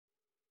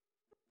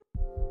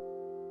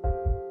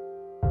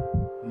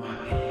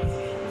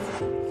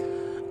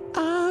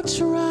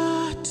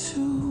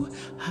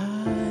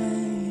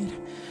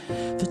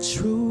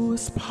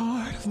this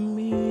part of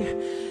me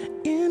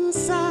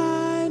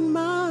inside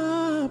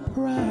my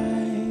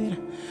pride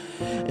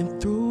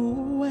and threw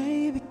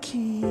away the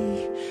key,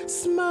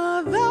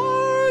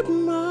 smothered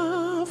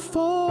my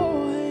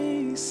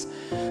voice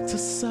to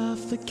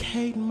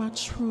suffocate my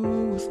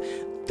truth.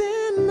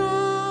 Then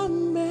I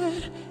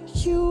met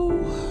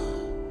you.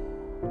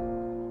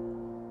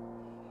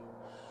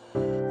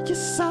 You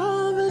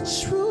saw the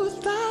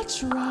truth I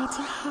tried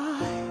to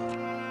hide.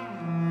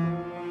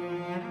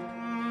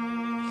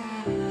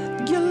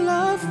 Your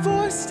love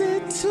forced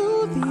it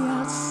to the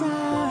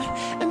outside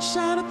and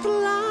shattered the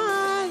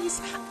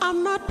lies.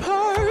 I'm not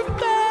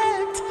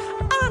perfect,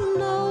 I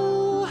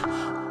know,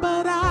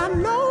 but I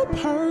know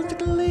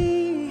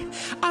perfectly.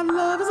 Our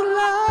love is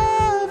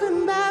love,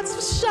 and that's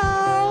for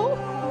sure.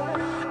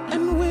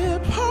 And we're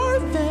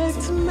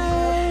perfect to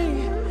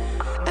me.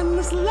 And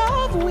this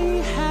love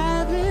we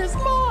have is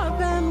more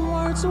than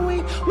words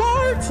we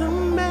word to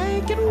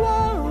make it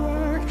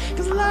work.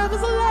 'Cause love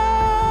is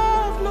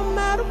love, no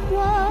matter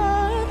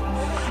what.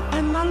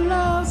 And our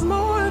love's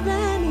more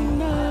than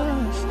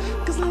enough.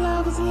 'Cause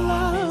love is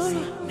love.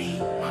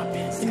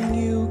 And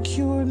you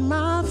cured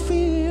my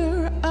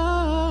fear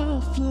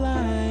of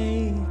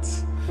flight.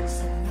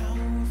 So now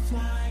we're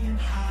flying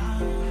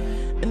high.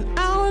 And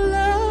our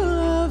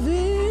love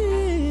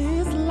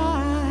is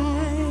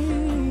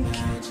like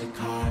magic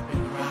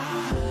carpet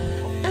ride.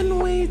 And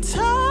we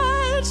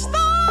touch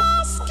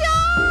the sky.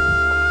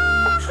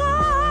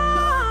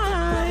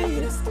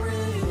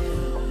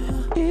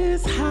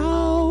 Is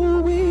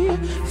how we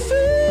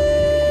feel.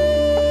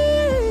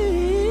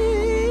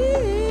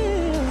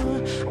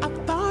 I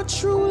thought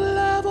true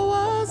love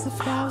was a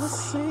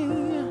fallacy.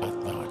 I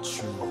thought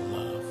true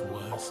love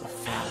was a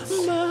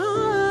fallacy.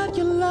 But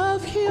your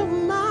love healed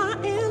my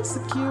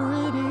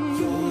insecurity.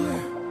 Your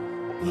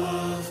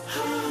love.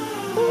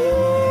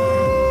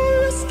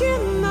 Ooh,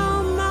 risking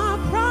all my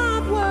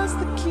pride was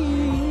the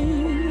key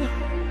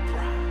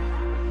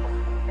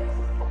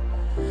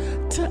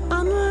to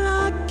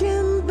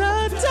unlocking the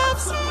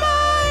depths of me.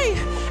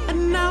 And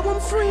now I'm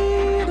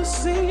free to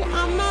see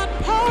I'm not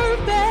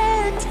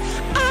perfect.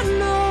 I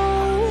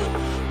know,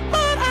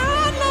 but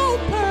I know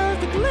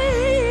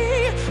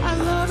perfectly. Our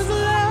love is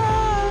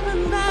love,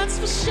 and that's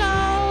for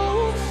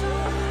sure.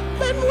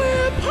 But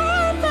we're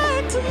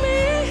perfect to me.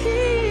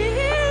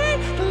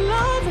 The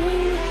love we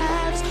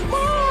have's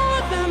more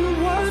than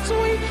words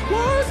we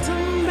word to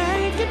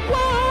make it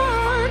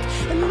work.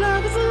 And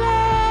love is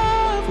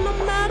love, no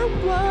matter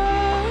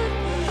what.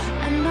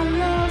 And our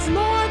love's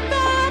more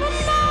than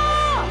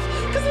enough.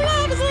 'Cause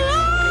love is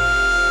love.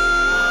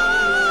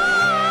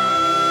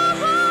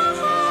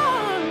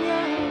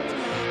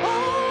 Oh,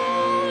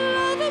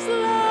 love is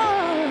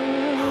love.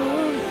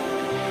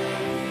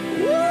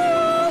 Woo,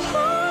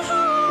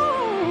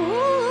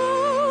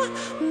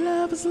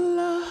 love is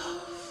love.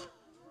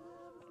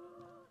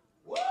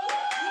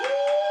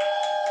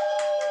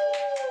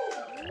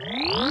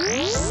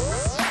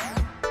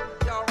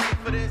 Y'all ready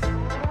for this?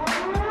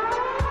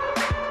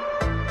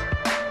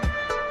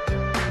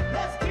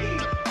 Let's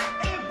keep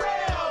it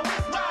real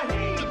with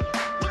Raheem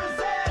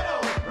Brazil.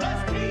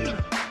 Let's keep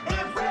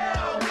it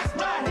real with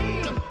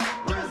Raheem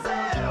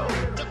Brazil.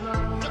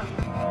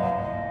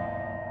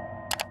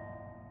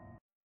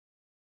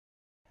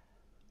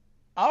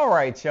 All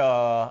right,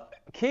 y'all.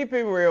 Keep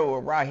it real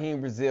with Raheem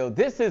Brazil.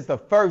 This is the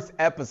first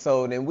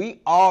episode, and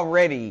we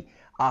already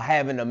are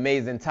having an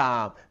amazing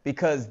time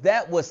because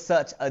that was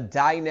such a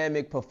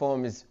dynamic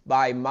performance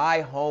by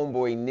my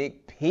homeboy,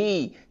 Nick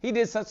P. He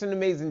did such an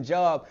amazing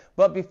job.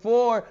 But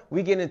before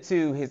we get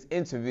into his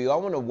interview, I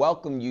want to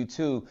welcome you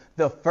to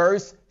the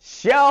first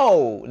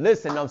show.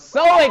 Listen, I'm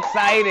so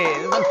excited.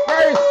 It's the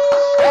first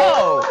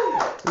show.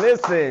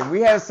 Listen,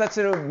 we have such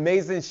an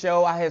amazing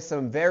show. I have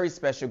some very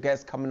special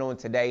guests coming on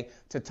today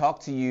to talk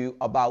to you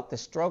about the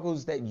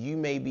struggles that you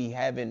may be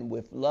having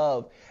with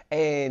love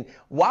and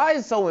why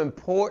it's so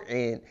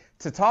important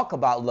to talk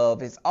about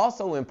love. It's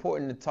also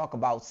important to talk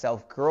about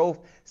self-growth,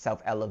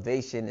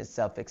 self-elevation, and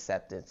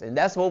self-acceptance. And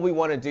that's what we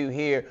want to do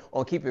here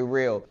on Keep It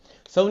Real.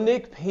 So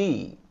Nick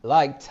P,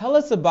 tell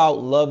us about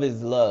Love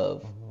is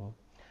Love.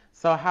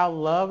 So how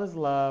Love is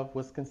Love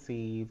was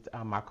conceived,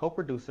 my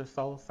co-producer,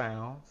 Soul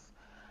Sounds,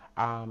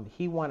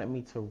 he wanted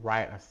me to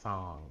write a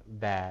song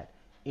that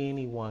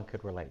anyone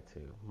could relate to.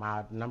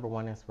 My number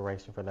one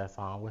inspiration for that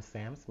song was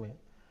Sam Smith.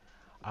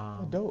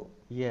 Dope.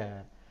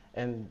 Yeah,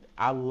 and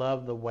I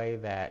love the way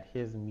that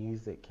his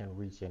music can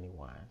reach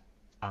anyone.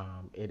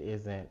 It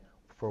isn't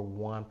for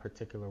one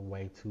particular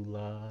way to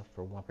love,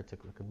 for one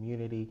particular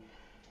community.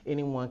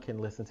 Anyone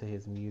can listen to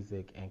his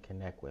music and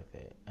connect with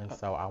it. And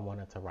so I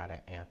wanted to write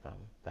an anthem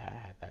that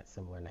had that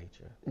similar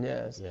nature.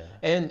 Yes. Yeah.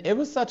 And it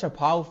was such a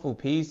powerful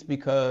piece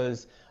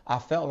because I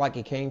felt like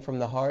it came from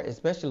the heart,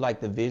 especially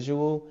the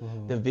visual,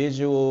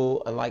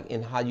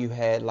 and how you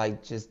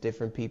had just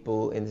different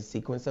people in the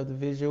sequence of the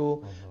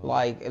visual,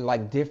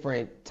 like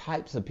different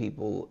types of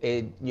people.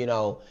 It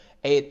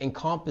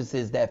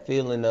encompasses that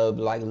feeling of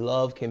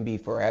love can be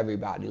for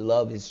everybody.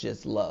 Love is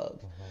just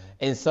love.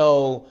 And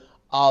so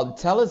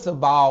tell us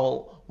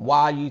about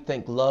why you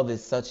think love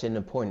is such an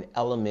important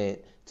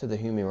element to the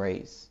human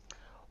race.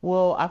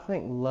 Well, I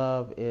think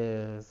love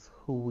is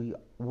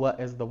what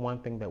is the one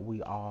thing that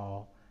we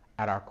all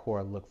at our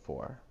core look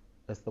for.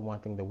 It's the one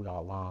thing that we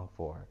all long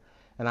for.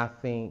 And I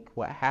think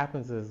what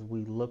happens is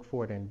we look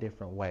for it in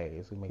different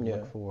ways. We may Yeah.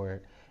 look for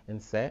it in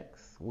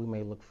sex. We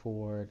may look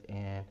for it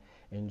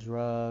in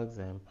drugs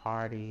and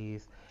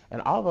parties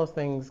and all those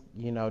things,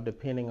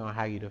 depending on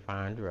how you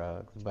define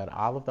drugs. But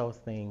all of those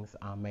things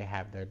may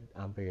have their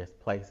various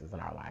places in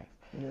our life.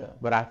 Yeah.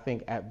 But I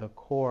think at the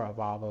core of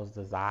all those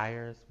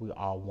desires, we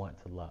all want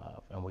to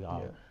love and we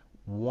all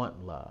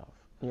want love.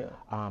 Yeah.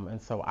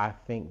 And so I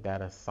think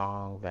that a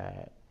song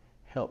that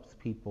helps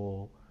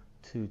people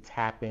to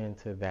tap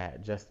into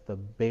that, just the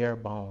bare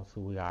bones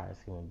who we are as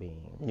human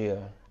beings. Yeah.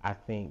 I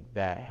think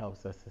that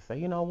helps us to say,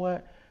 you know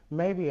what,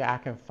 maybe I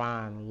can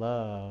find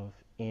love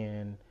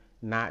in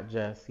not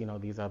just,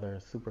 these other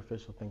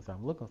superficial things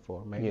I'm looking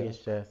for. Maybe Yeah. it's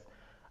just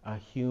a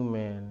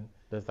human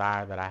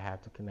desire that I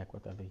have to connect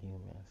with other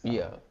humans. So,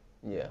 Yeah,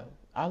 yeah,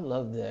 I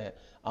love that.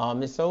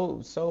 It's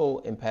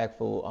so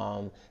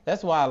impactful.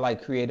 That's why I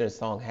created a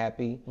song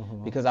 "Happy"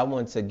 because I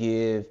want to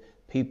give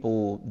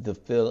people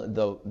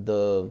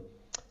the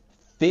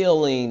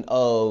feeling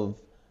of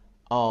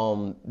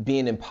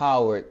being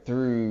empowered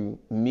through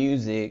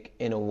music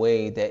in a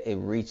way that it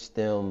reached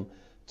them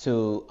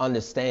to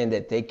understand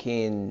that they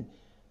can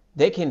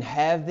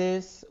have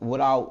this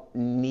without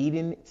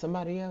needing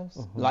somebody else.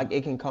 Like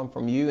it can come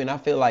from you. And I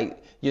feel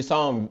like your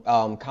song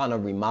kind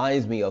of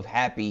reminds me of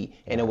Happy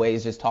in a way.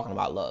 It's just talking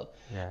about love.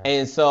 Yeah.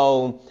 And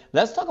so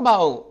let's talk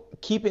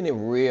about keeping it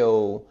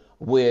real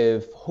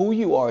with who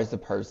you are as a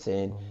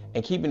person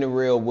and keeping it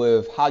real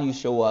with how you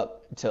show up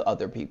to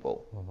other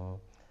people.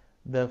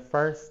 The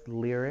first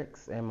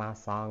lyrics in my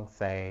song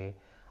say,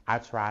 I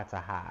try to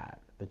hide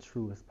the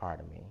truest part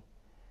of me.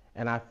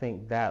 And I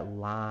think that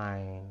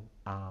line,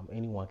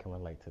 anyone can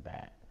relate to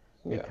that.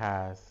 Yeah.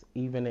 Because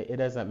even it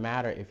doesn't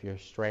matter if you're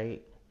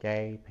straight,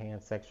 gay,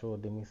 pansexual,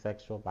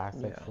 demisexual,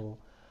 bisexual.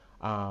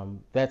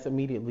 That's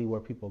immediately where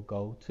people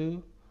go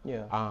to.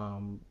 Yeah.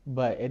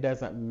 But it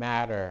doesn't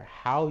matter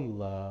how you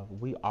love.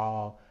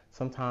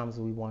 Sometimes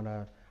we want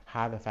to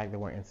hide the fact that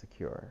we're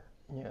insecure.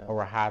 Yeah.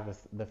 Or hide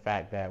the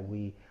fact that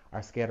we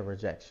are scared of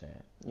rejection.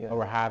 Yeah.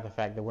 Or hide the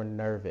fact that we're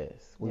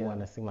nervous. We Yeah.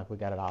 want to seem like we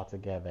got it all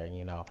together.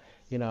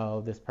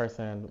 This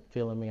person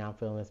feeling me, I'm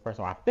feeling this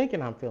person. Or I'm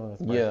thinking I'm feeling this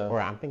person. Yeah.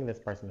 Or I'm thinking this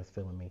person is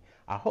feeling me.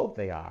 I hope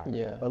they are.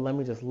 Yeah. But let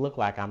me just look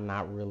like I'm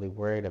not really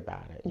worried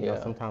about it. Yeah.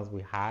 Sometimes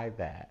we hide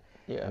that.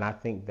 Yeah. And I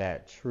think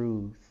that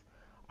truth,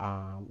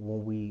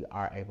 when we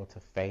are able to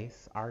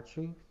face our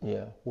truth,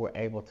 Yeah. we're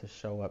able to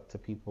show up to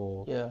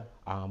people Yeah.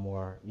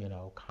 more,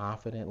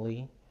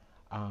 confidently.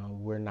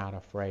 We're not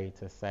afraid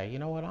to say, you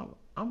know what,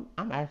 I'm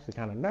actually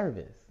kind of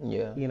nervous.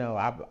 Yeah.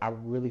 I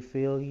really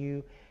feel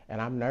you,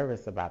 and I'm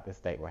nervous about this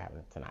date we're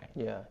having tonight.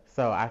 Yeah.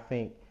 So I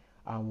think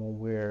when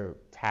we're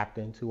tapped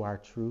into our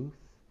truth,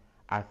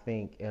 I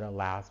think it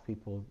allows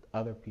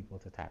other people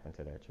to tap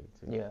into their truth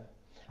too. Yeah.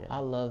 Yeah. I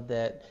love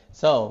that.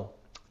 So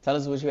tell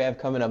us what you have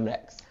coming up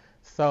next.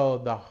 So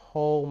the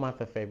whole month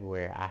of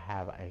February, I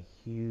have a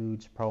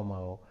huge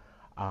promo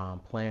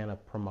plan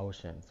of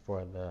promotions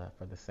for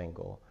the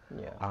single.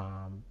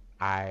 Yeah.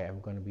 I am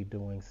going to be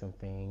doing some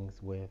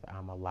things with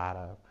a lot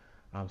of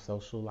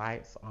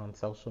socialites on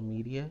social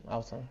media.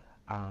 Awesome.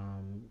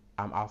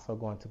 I'm also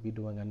going to be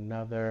doing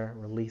another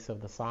release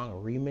of the song, a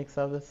remix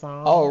of the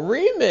song. Oh,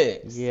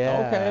 remix.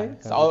 Yeah. Okay.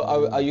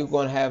 So are you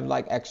going to have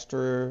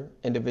extra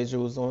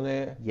individuals on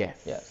there?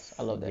 Yes. Yes.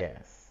 I love that.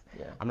 Yes.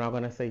 Yeah. I'm not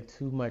going to say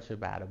too much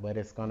about it, but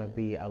it's going to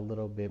be a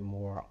little bit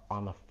more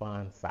on the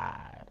fun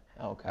side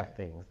Okay. of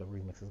things. The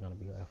remix is going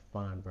to be a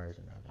fun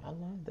version of it. I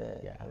love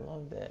that. Yeah. I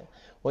love that.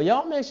 Well,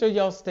 y'all make sure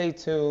y'all stay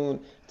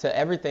tuned to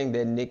everything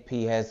that Nick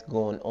P has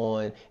going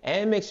on,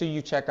 and make sure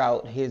you check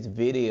out his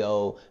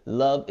video,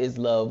 Love is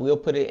Love. We'll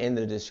put it in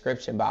the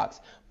description box.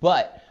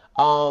 But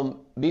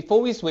before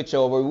we switch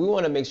over, we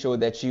want to make sure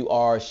that you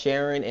are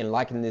sharing and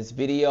liking this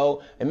video,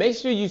 and make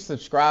sure you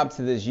subscribe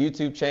to this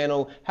YouTube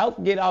channel.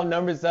 Help get our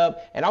numbers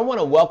up, and I want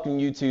to welcome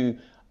you to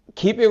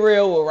Keep It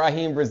Real with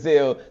Raheem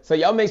Brazil. So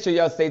y'all make sure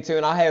y'all stay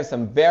tuned. I have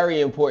some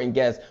very important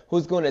guests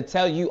who's going to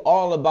tell you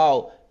all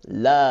about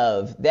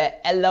love,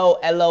 that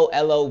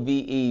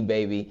L-O-L-O-L-O-V-E,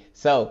 baby.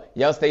 So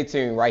y'all stay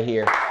tuned right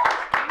here.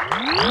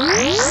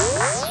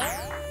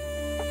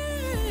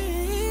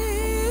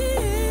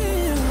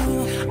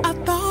 I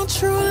thought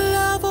true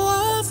love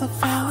was a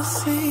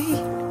fallacy.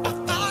 I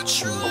thought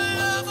true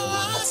love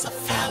was a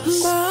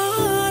fallacy.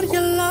 But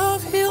your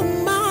love healed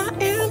my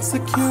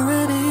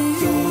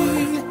insecurity.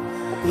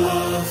 Your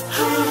love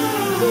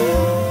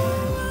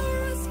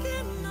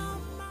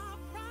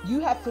You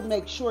have to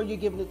make sure you're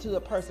giving it to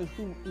a person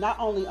who not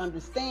only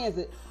understands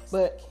it,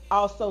 but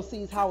also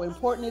sees how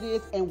important it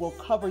is and will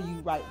cover you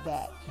right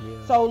back.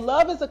 So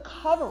love is a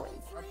covering.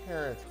 Our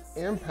parents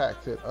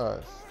impacted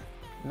us.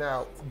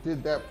 Now,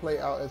 did that play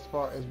out as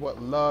far as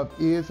what love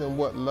is and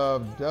what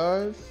love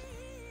does?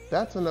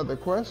 That's another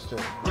question.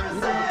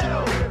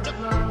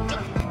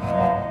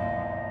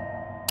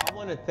 I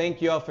want to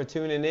thank y'all for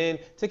tuning in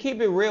to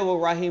Keep It Real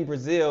with Raheem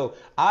Brazil.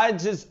 I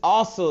just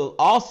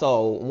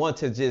also want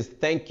to just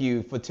thank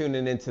you for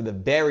tuning into the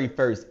very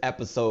first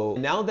episode.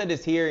 Now that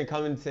it's here and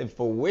coming to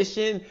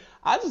fruition,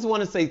 I just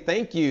want to say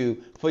thank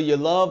you for your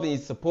love and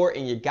your support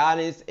and your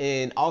guidance,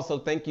 and also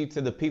thank you to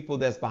the people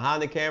that's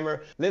behind the camera.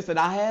 Listen,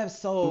 I have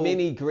so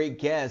many great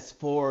guests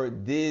for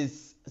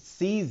this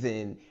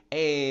season,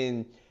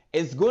 and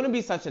it's going to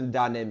be such a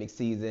dynamic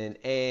season.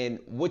 And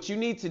what you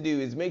need to do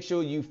is make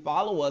sure you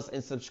follow us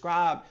and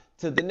subscribe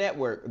to the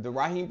network, the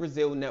Raheem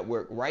Brazil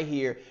Network right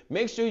here.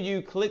 Make sure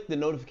you click the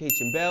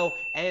notification bell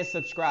and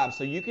subscribe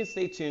so you can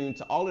stay tuned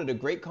to all of the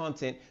great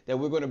content that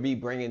we're going to be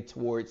bringing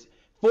towards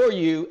for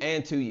you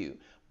and to you.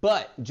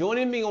 But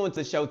joining me on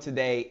the show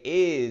today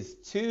is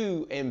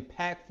two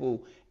impactful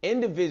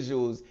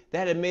individuals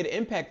that have made an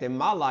impact in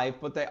my life,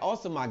 but they're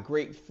also my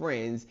great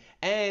friends,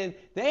 and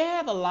they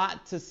have a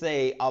lot to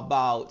say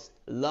about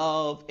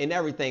love and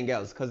everything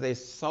else because they're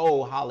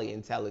so highly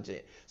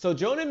intelligent. So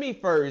joining me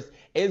first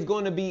is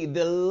going to be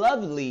the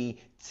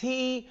lovely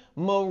T.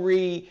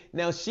 Marie.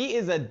 Now, she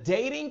is a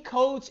dating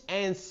coach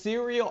and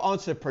serial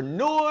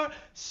entrepreneur.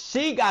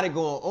 She got it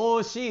going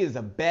on. She is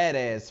a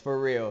badass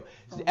for real.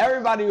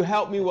 Everybody who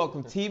helped me,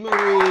 welcome T.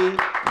 Marie.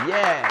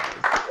 Yes.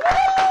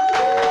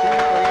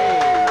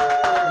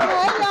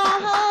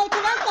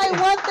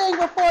 One thing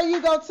before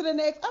you go to the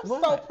next, I'm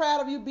so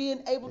proud of you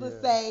being able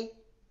to say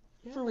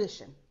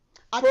fruition.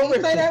 I can't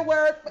say that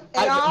word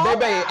at all.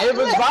 Baby, it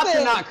was about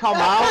to not come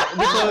out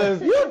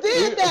because you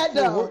did that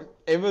though.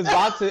 It was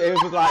like,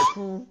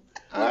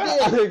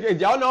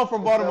 y'all know I'm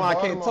from Baltimore, I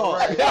can't talk.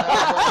 Right?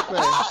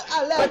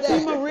 I love but that.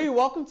 T. Marie,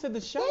 welcome to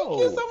the show.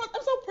 Thank you so much.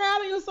 I'm so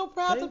proud of you. So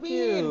proud to Thank be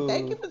you. here. And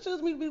thank you for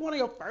choosing me to be one of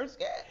your first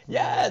guests.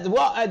 Yeah,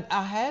 well,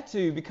 I had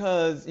to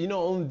because, you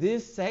know, on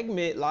this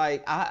segment,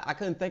 like, I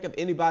couldn't think of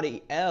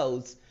anybody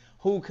else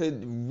who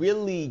could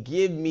really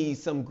give me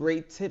some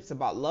great tips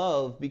about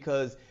love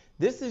because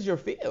this is your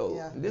field.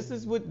 Yeah. This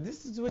is what you do.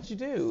 This is what I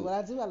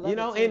do. I love you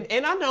know, it too.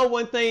 and I know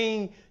one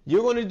thing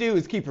you're gonna do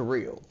is keep it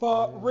real.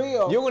 For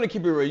real. You're gonna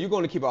keep it real. You're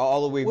gonna keep it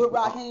all the way with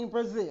Raheem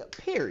Brazil.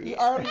 Period. You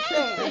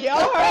understand?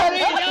 Y'all heard it.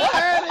 Y'all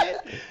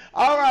heard it.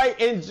 All right,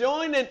 and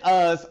joining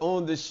us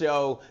on the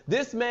show,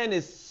 this man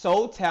is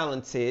so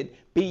talented,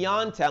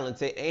 beyond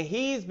talented, and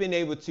he's been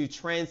able to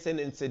transcend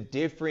into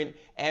different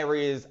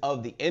areas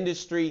of the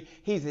industry.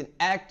 He's an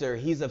actor,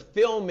 he's a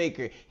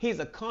filmmaker, he's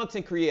a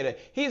content creator,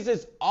 he's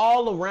just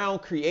all around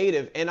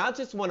creative. And I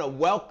just want to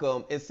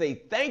welcome and say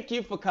thank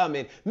you for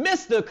coming,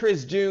 Mr.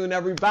 Chris June,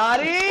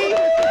 everybody.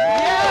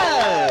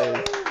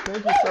 Yes.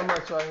 Thank you so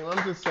much, Raheem.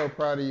 I'm just so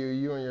proud of you.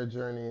 You and your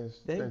journey has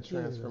been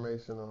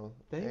transformational.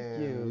 Thank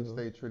and you. You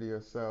stay true to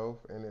yourself,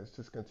 and it's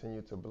just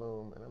continued to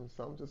bloom. And I'm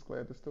just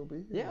glad to still be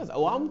here. Yes.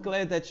 Well, I'm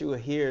glad that you are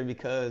here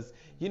because,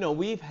 you know,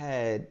 we've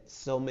had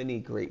so many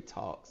great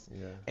talks.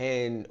 Yeah.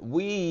 And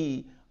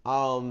we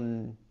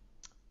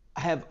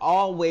have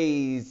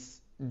always,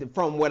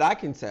 from what I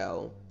can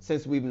tell,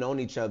 since we've known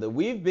each other,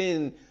 we've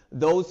been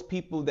those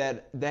people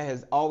that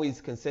has always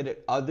considered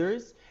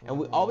others, and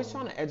we're always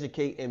trying to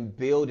educate and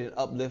build and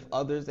uplift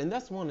others. And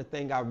that's one of the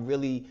things I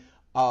really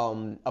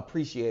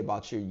appreciate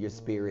about your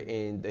spirit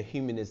and the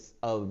humanness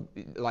of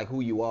like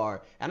who you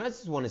are. And I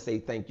just want to say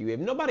thank you. If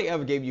nobody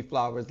ever gave you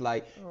flowers,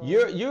 like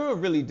you're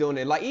really doing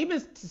it. Like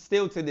even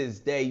still to this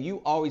day,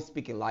 you always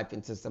speaking life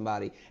into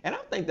somebody, and I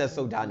think that's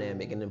so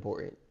dynamic and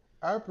important.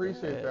 I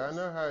appreciate that. I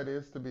know how it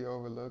is to be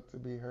overlooked, to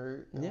be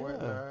hurt, and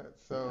whatnot.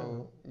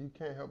 So you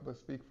can't help but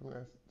speak from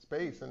that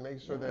space and make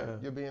sure that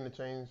you're being the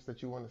change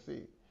that you want to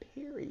see.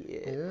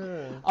 Period.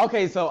 Yeah.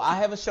 Okay, so I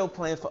have a show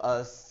planned for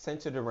us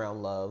centered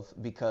around love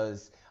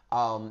because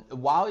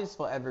while it's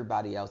for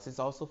everybody else, it's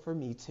also for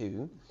me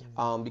too.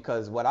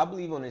 Because what I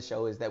believe on this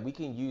show is that we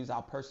can use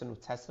our personal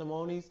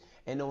testimonies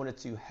in order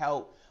to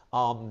help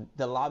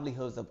the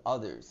livelihoods of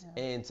others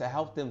and to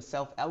help them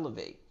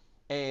self-elevate.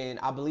 And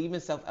I believe in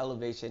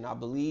self-elevation. I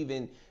believe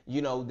in,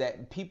 you know,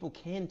 that people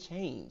can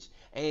change.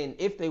 And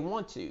if they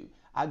want to,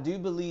 I do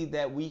believe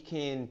that we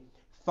can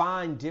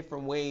find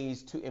different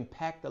ways to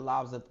impact the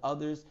lives of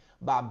others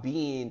by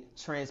being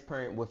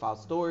transparent with our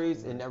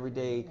stories and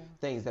everyday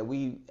things that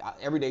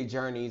everyday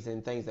journeys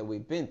and things that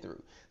we've been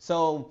through.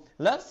 So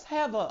let's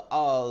have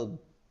a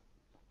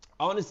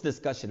honest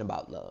discussion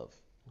about love.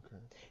 Okay.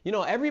 You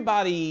know,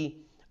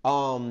 everybody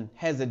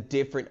has a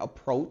different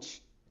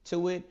approach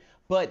to it.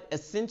 But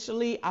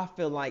essentially, I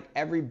feel like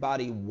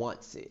everybody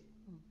wants it,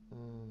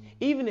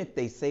 even if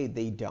they say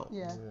they don't.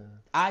 Yeah.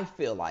 I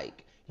feel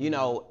like, you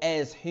know,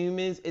 as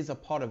humans, it's a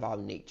part of our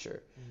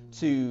nature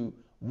to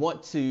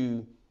want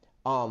to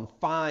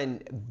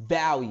find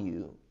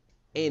value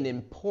and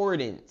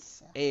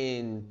importance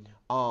and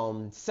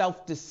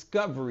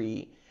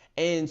self-discovery.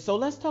 And so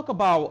let's talk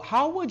about,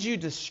 how would you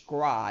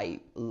describe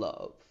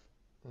love?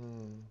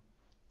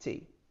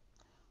 T.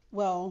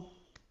 Well,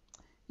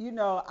 you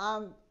know,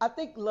 I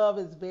think love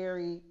is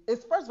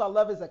first of all,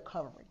 love is a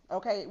covering.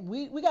 Okay,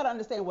 we got to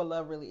understand what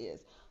love really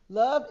is.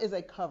 Love is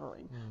a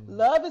covering.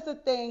 Love is a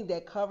thing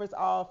that covers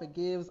all,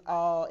 forgives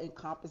all,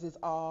 encompasses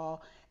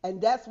all. And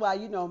that's why,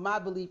 my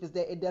belief is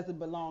that it doesn't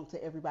belong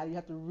to everybody. You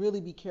have to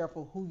really be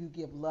careful who you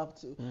give love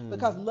to.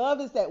 Because love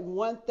is that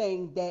one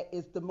thing that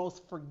is the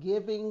most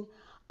forgiving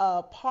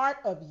part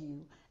of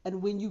you.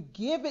 And when you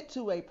give it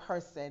to a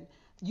person,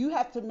 you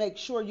have to make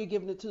sure you're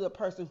giving it to a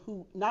person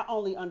who not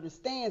only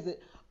understands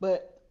it,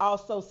 but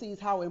also sees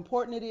how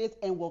important it is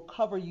and will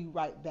cover you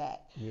right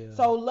back. Yeah.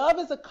 So love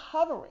is a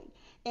covering.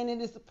 And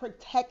it is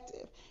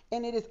protective,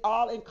 and it is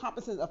all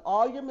encompassing of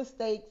all your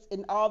mistakes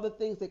and all the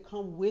things that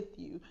come with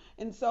you.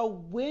 And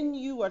so when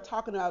you are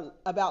talking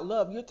about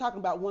love, you're talking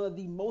about one of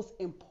the most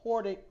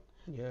important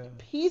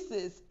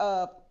pieces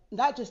of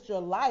not just your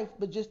life,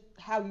 but just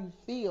how you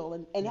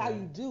feel and how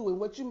you do and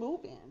what you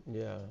move in.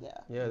 Yeah.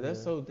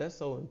 That's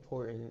so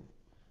important,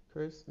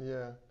 Chris.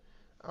 Yeah,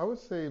 I would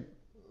say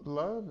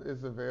love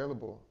is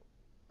available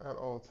at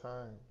all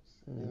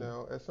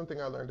times. It's something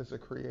I learned as a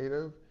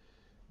creative,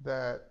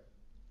 that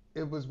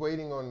it was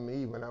waiting on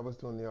me when I was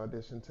doing the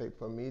audition tape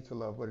for me to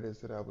love what it is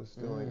that I was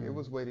doing. It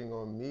was waiting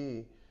on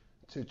me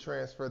to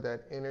transfer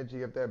that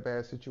energy of that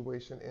bad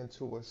situation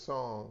into a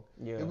song.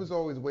 It was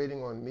always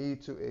waiting on me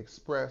to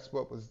express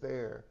what was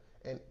there.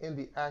 And in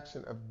the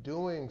action of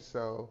doing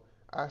so,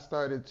 I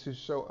started to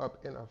show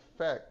up in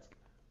effect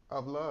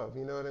of love.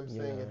 You know what I'm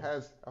saying? It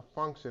has a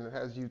function, it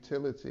has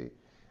utility.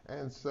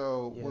 And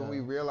so when we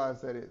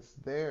realize that it's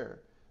there,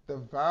 the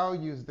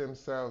values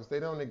themselves, they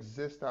don't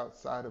exist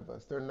outside of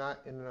us. They're not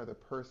in another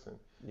person.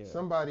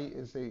 Somebody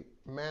is a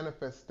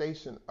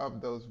manifestation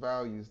of those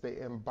values. They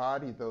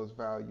embody those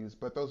values,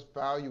 but those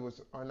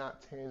values are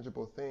not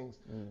tangible things.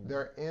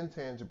 They're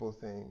intangible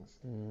things.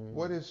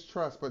 What is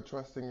trust but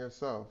trusting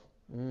yourself?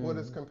 What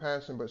is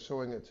compassion but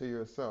showing it to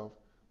yourself?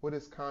 What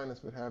is kindness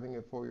but having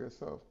it for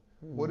yourself?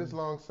 What is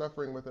long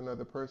suffering with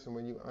another person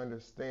when you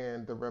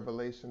understand the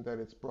revelation that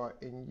it's brought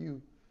in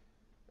you?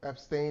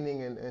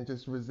 Abstaining and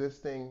just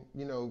resisting,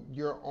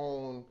 your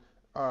own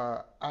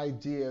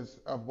ideas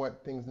of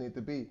what things need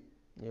to be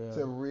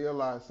to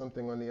realize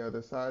something on the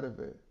other side of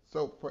it.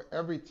 So for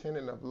every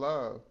tenet of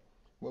love,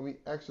 when we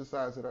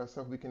exercise it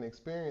ourselves, we can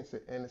experience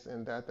it, and it's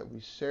in that we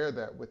share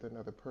that with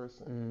another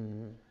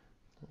person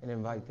and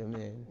invite them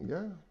in.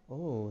 Yeah.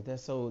 Oh,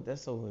 that's so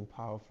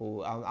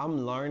powerful.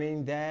 I'm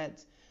learning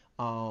that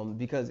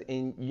because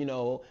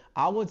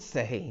I would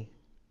say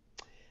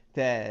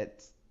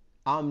that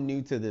I'm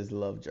new to this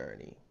love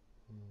journey.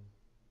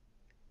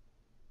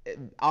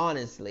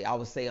 Honestly, I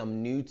would say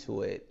I'm new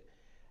to it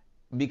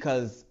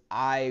because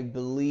I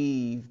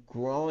believe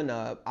growing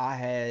up I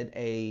had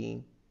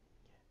the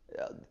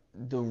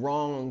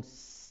wrong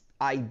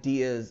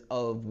ideas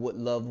of what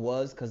love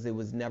was, because it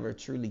was never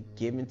truly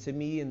given to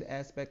me in the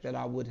aspect that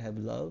I would have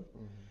loved.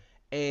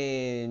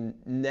 And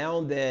now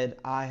that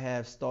I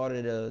have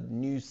started a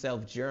new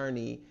self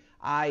journey,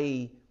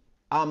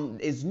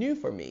 it's new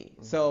for me.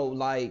 So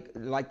like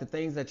the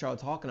things that y'all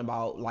talking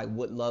about, like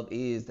what love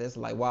is, that's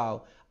like,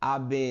 wow,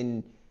 I've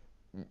been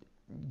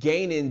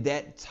gaining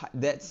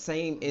that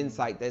same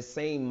insight, that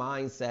same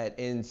mindset.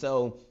 And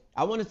so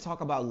I want to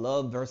talk about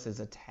love versus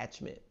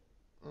attachment,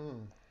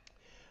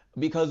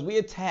 because we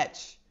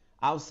attach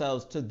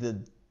ourselves to the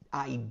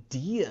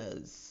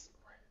ideas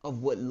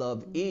of what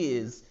love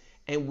is,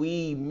 and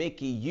we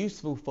make it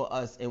useful for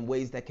us in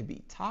ways that can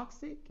be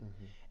toxic.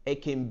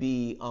 It can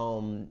be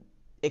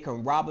it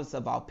can rob us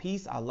of our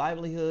peace, our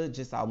livelihood,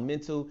 just our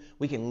mental.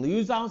 We can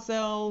lose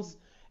ourselves.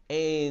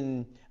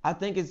 And I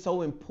think it's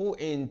so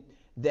important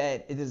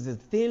that it is a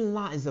thin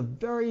line. It's a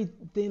very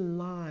thin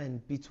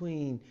line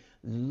between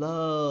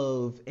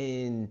love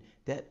and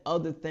that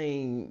other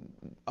thing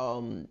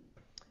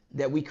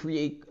that we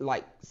create,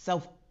 like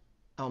self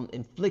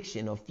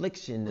infliction or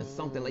affliction or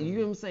something. Like, you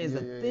know what I'm saying? It's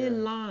a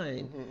thin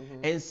line.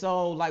 And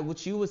so like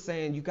what you were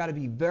saying, you got to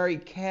be very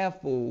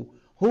careful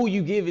who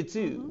you give it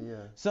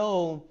to.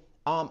 So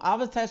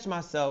I've attached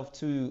myself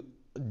to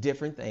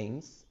different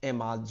things in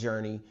my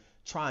journey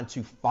trying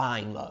to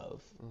find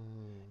love.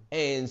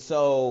 And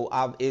so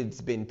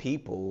it's been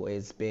people.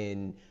 It's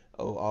been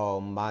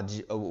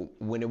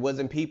when it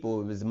wasn't people,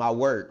 it was my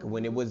work.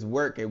 When it was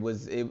work, it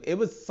was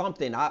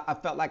something. I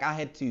felt like I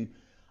had to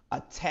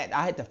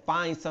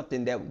find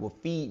something that will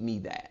feed me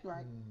that.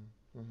 Right.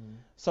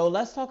 So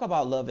let's talk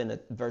about love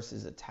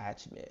versus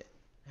attachment.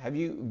 Have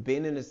you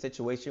been in a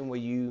situation where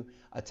you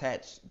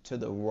attached to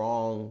the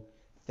wrong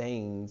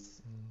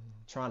things,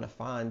 trying to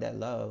find that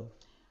love?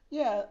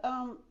 Yeah,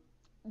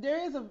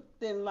 there is a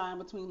thin line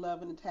between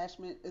love and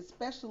attachment,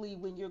 especially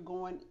when you're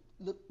going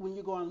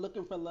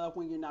looking for love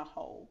when you're not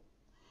whole.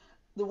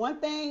 The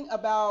one thing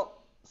about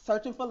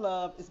searching for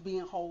love is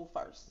being whole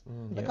first,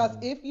 because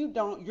if you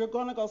don't, you're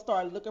going to go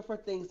start looking for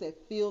things that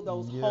fill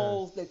those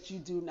holes that you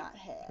do not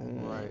have.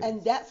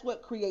 And that's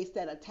what creates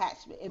that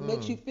attachment. It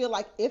makes you feel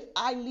like, if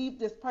I leave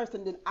this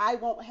person, then I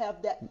won't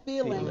have that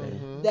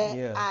feeling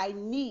that I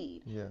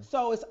need.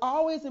 So it's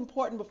always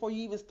important, before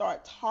you even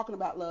start talking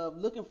about love,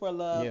 looking for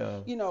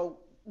love,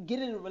 get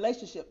in a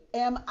relationship.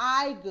 Am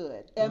I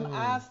good? Am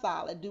I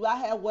solid? Do I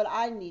have what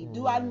I need?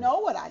 Do I know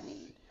what I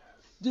need?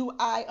 Do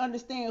I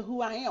understand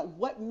who I am?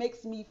 What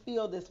makes me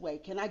feel this way?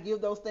 Can I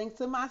give those things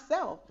to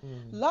myself?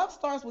 Love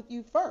starts with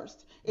you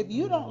first. If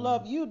you don't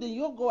love you, then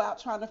you'll go out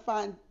trying to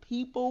find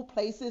people,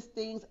 places,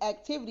 things,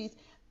 activities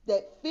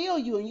that feel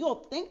you, and you'll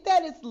think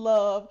that it's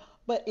love,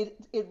 but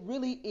it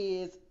really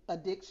is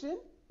addiction.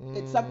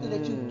 It's something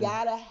that you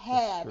gotta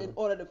have in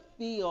order to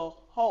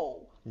feel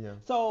whole. Yeah.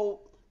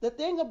 So the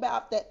thing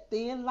about that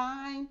thin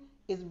line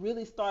is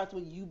really starts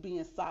with you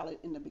being solid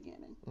in the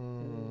beginning.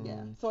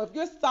 Yeah. So if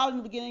you're solid in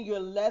the beginning, you're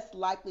less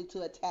likely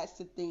to attach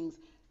to things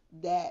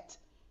that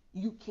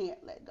you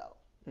can't let go.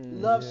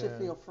 Love should Yeah.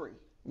 feel free.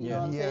 You know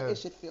what I'm saying? It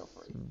should feel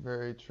free.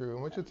 Very true.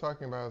 And what you're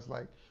talking about is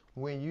like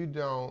when you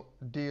don't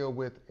deal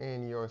with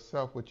in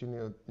yourself what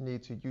you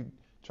need to, you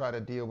try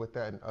to deal with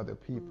that in other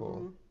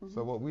people.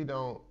 So what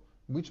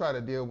we try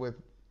to deal with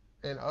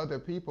in other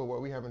people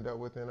what we haven't dealt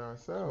with in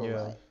ourselves.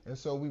 Yeah. Right. And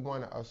so we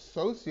want to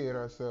associate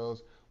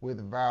ourselves with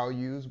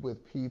values,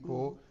 with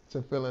people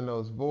to fill in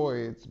those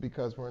voids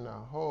because we're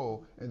not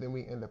whole. And then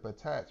we end up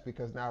attached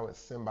because now it's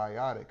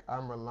symbiotic.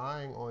 I'm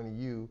relying on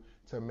you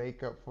to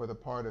make up for the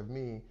part of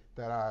me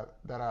that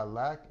I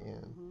lack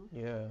in.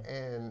 Yeah.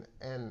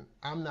 And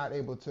I'm not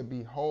able to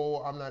be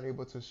whole. I'm not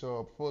able to show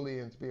up fully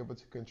and to be able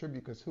to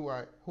contribute because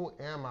who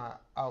am I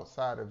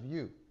outside of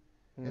you?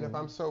 And if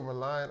I'm so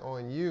reliant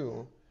on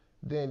you,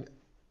 then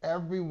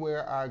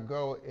everywhere I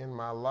go in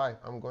my life,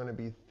 I'm going to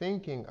be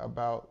thinking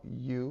about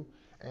you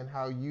and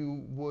how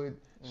you would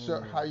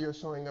how you're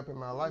showing up in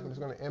my life, and it's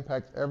going to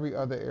impact every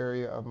other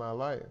area of my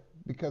life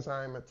because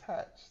I am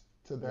attached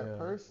to that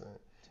person.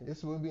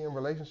 It's when we be in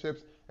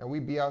relationships and we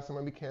be out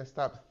somewhere, we can't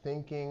stop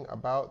thinking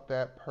about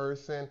that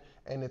person,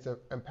 and it's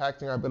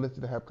impacting our ability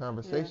to have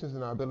conversations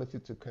and our ability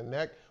to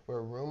connect.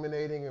 We're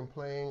ruminating and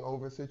playing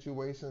over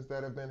situations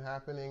that have been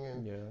happening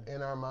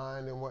in our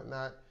mind and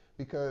whatnot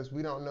because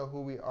we don't know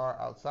who we are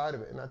outside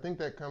of it. And I think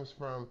that comes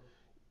from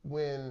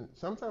when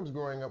sometimes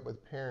growing up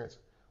with parents,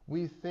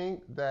 we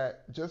think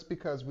that just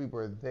because we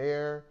were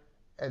there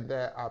and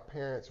that our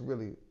parents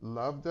really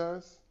loved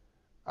us,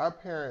 our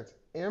parents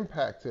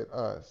impacted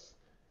us.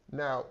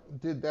 Now,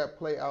 did that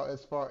play out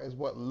as far as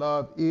what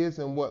love is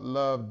and what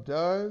love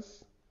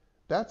does?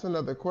 That's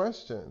another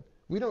question.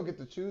 We don't get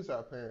to choose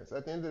our parents.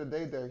 At the end of the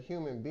day, they're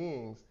human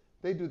beings.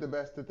 They do the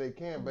best that they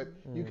can, but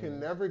you can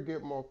never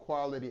get more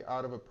quality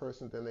out of a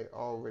person than they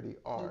already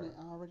are.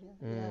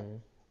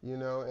 You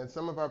know, and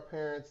some of our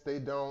parents, they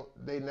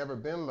never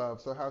been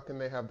loved, so how can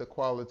they have the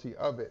quality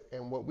of it?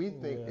 And what we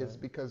think is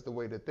because the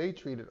way that they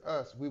treated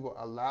us, we will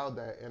allow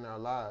that in our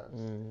lives.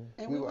 And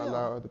we will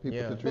allow other people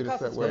to treat because us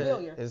that it's way.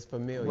 familiar. It's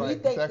familiar. We Right,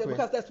 think that exactly.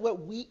 because that's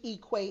what we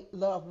equate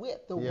love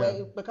with, the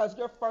way, because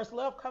your first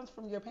love comes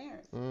from your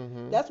parents.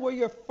 That's where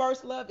your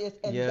first love is,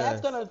 and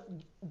that's going to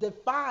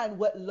define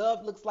what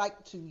love looks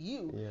like to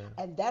you.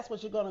 And that's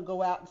what you're going to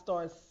go out and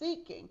start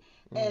seeking.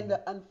 And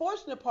the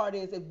unfortunate part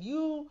is if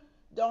you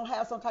don't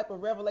have some type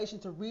of revelation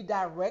to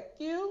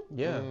redirect you,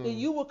 then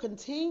you will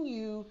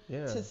continue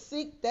to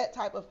seek that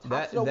type of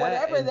toxic or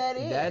whatever that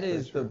is. That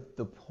is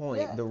the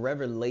point. The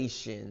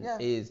revelation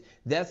is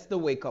that's the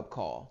wake up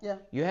call.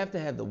 You have to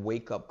have the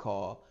wake up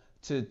call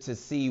to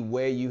see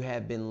where you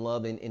have been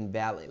loving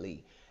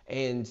invalidly.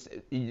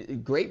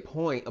 And great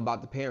point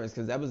about the parents,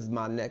 because that was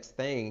my next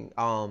thing.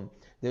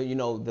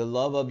 The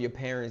love of your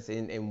parents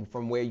and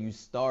from where you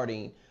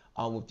starting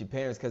with your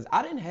parents, because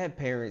I didn't have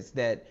parents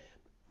that.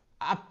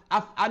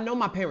 I know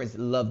my parents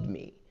loved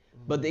me,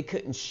 but they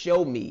couldn't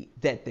show me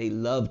that they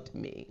loved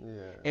me.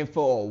 And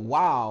for a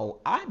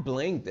while, I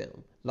blamed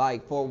them.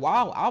 Like for a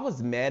while, I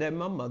was mad at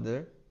my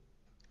mother.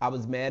 I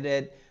was mad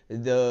at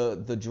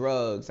the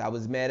drugs. I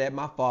was mad at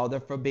my father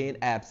for being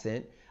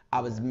absent. I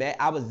was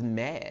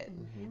mad.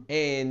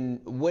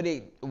 And what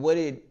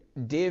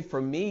it did for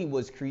me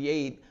was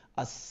create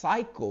a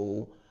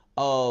cycle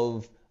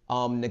of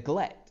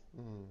neglect.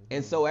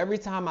 And so every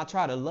time I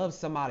try to love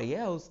somebody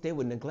else, they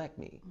would neglect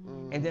me.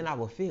 And then I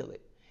would feel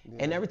it.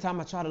 And every time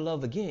I try to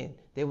love again,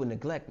 they would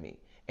neglect me.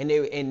 And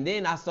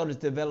then I started to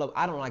develop,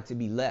 I don't like to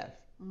be left.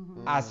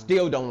 I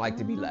still don't like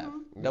to be left.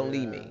 Don't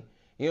leave me.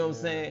 You know what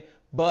I'm saying?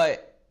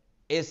 But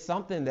it's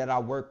something that I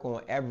work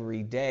on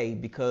every day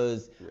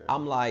because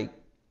I'm like,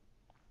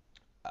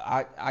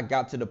 I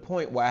got to the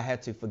point where I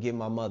had to forgive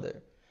my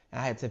mother. I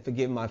had to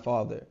forgive my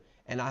father.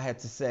 And I had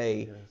to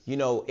say,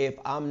 if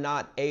I'm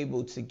not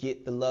able to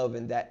get the love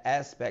in that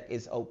aspect,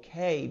 it's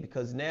okay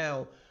because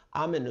now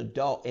I'm an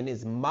adult and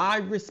it's my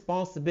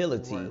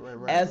responsibility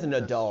as an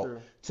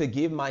adult to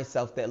give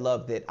myself that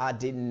love that I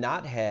did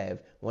not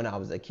have when I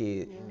was a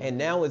kid. And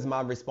now it's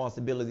my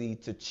responsibility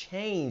to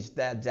change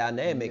that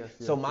dynamic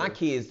so my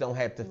kids don't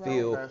have to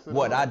feel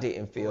what I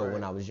didn't feel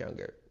when I was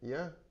younger.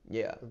 Yeah.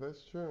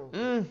 That's true.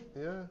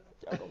 Yeah.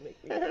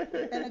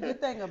 And the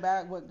good thing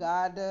about what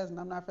God does, and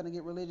I'm not going to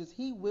get religious,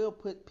 He will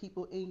put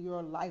people in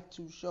your life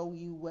to show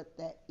you what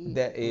that is.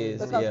 That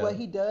is, because what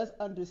He does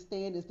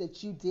understand is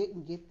that you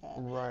didn't get that.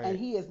 Right. And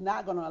He is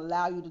not going to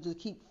allow you to just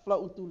keep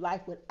floating through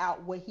life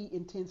without what He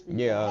intends for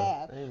you to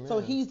have. Amen. So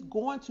He's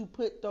going to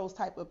put those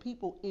type of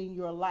people in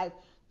your life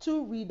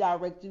to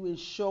redirect you and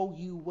show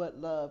you what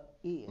love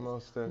is.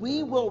 Most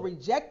We will definitely.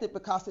 reject it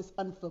because it's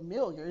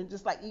unfamiliar, and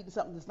just like eating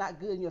something that's not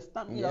good in your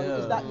stomach, you know,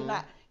 it's Yeah. not, you're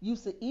not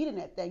used to eating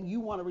that thing. You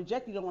want to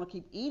reject it, you don't want to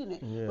keep eating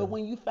it. Yeah. But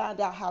when you find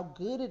out how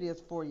good it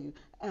is for you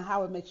and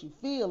how it makes you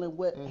feel and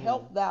what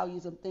health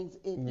values and things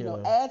it you know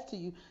Yeah. adds to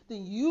you,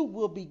 then you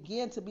will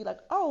begin to be like,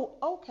 oh,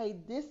 okay,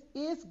 this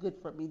is good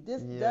for me.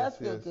 This does Yes,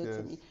 feel yes, good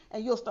to yes. me,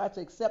 and you'll start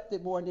to accept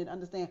it more and then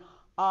understand.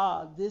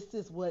 This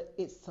is what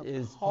it's Is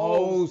supposed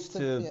supposed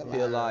to feel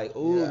feel like. like,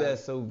 ooh, Yeah.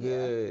 that's so Yeah.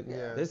 good.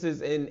 Yeah. This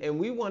is, and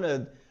we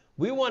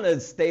wanna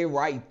stay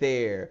right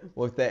there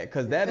with that,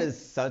 because that is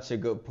such a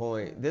good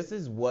point. This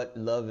is what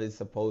love is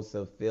supposed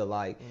to feel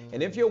like.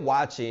 And if you're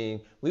watching,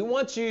 we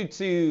want you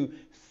to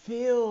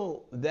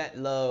feel that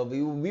love.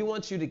 We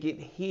want you to get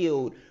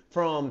healed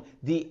from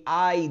the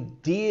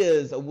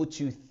ideas of what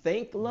you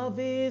think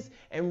love is,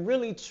 and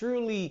really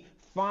truly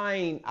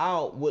find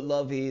out what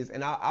love is.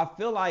 And I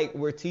feel like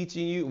we're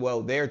teaching you,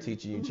 well, they're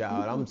teaching you,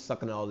 child. I'm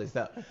sucking all this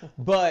up.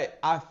 But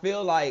I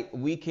feel like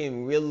we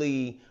can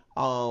really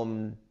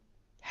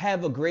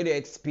have a greater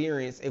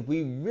experience if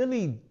we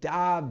really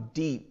dive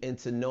deep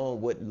into knowing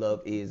what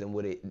love is and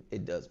what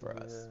it does for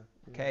us.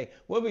 Okay?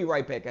 We'll be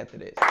right back after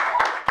this.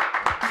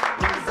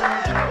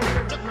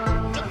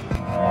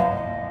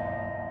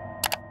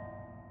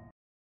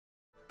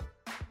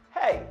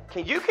 Hey,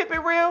 can you keep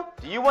it real?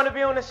 Do you want to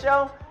be on the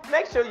show?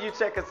 Make sure you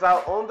check us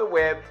out on the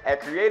web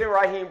at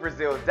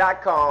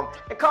creatingrahimbrazil.com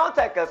and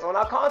contact us on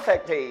our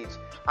contact page.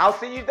 I'll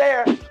see you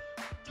there.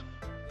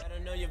 Gotta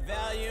know your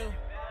value.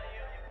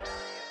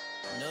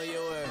 Know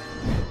your worth.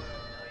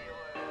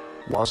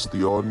 Watch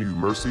the all-new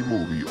Mercy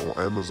movie on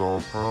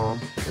Amazon Prime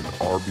and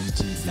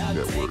RBTV Stop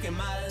Network. taking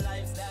my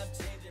life, stop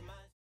changing my.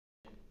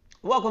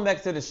 Welcome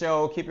back to the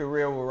show, Keep It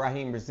Real with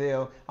Raheem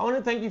Brazil. I want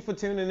to thank you for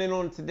tuning in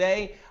on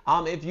today.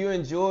 If you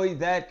enjoyed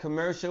that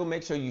commercial,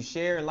 make sure you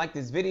share and like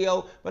this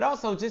video, but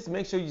also just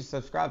make sure you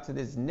subscribe to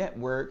this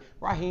network,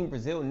 Raheem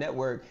Brazil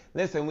Network.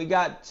 Listen, we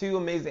got two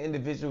amazing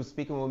individuals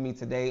speaking with me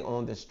today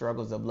on the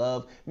struggles of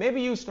love.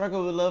 Maybe you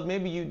struggle with love,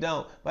 maybe you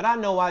don't, but I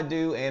know I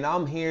do, and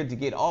I'm here to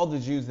get all the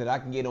juice that I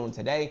can get on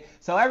today.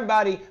 So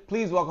everybody,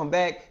 please welcome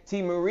back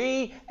T.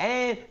 Marie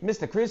and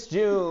Mr. Chris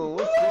June.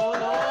 What's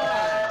going on?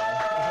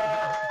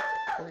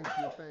 Thank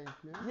you, thank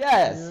you.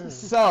 Yes.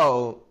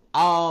 So,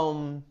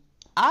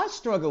 I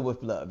struggle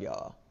with love,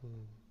 y'all.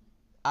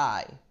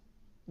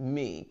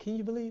 Me. Can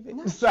you believe it?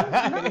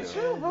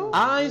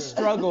 I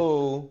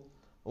struggle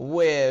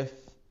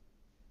with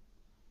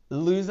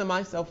losing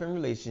myself in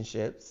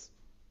relationships.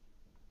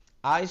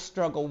 I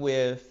struggle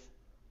with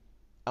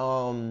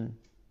knowing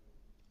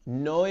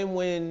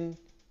when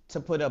to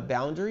put up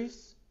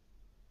boundaries.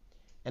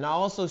 And I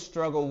also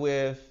struggle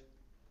with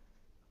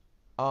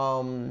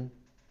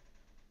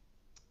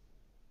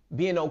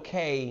being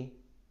okay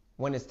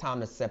when it's time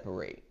to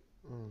separate.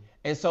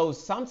 And so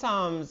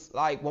sometimes,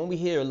 like when we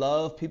hear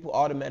love, people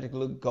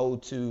automatically go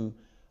to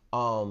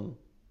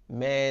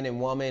man and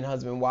woman,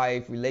 husband,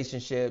 wife,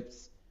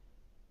 relationships.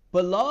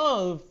 But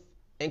love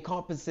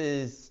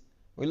encompasses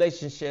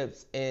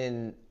relationships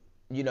in,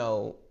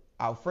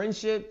 our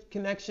friendship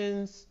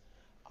connections,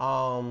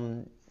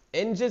 and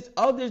just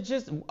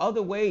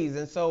other ways.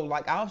 And so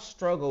like I've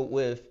struggled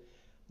with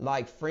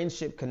like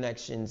friendship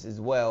connections as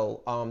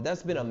well.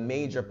 That's been a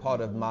major part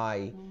of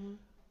my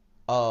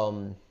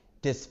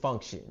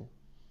dysfunction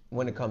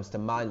when it comes to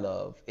my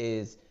love,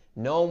 is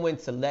knowing when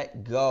to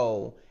let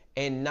go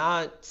and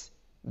not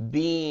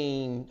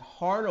being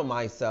hard on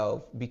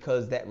myself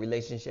because that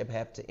relationship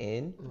have to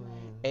end,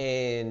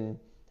 and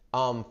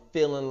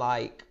feeling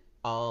like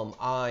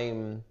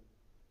I'm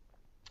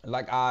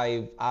like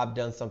I've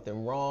done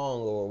something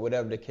wrong or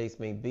whatever the case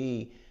may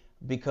be,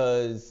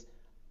 because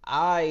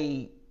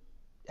I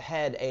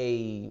had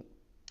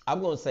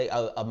I'm going to say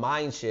a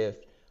mind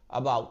shift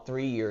about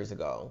 3 years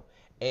ago.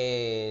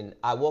 And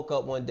I woke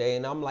up one day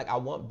and I'm like, I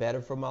want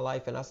better for my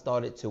life. And I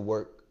started to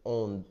work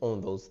on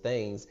those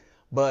things.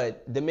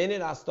 But the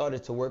minute I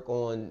started to work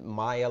on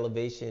my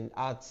elevation,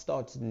 I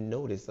started to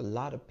notice a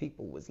lot of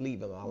people was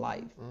leaving my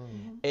life.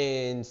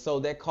 And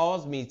so that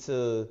caused me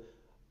to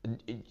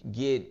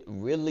get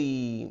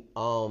really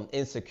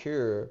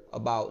insecure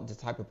about the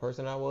type of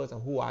person I was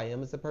and who I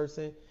am as a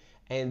person.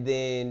 And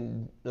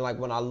then like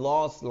when I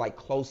lost like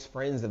close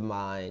friends of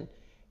mine,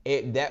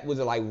 that was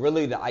like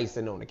really the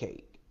icing on the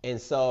cake. And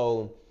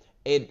so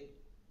it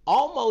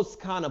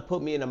almost kind of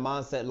put me in a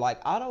mindset like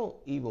I don't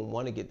even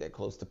want to get that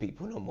close to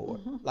people no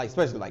more. Like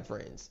especially like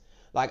friends.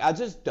 Like I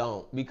just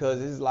don't,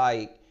 because it's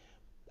like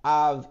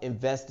I've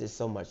invested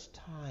so much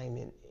time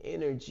and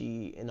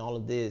energy and all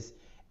of this,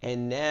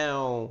 and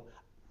now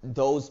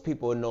those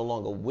people are no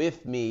longer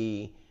with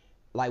me.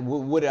 Like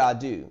what did I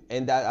do?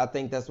 And that, I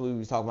think that's what we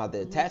were talking about,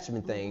 the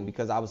attachment thing,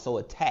 because I was so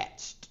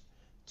attached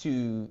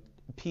to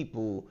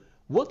people.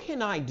 What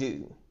can I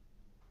do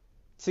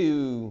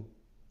to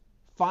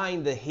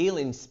find the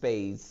healing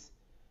space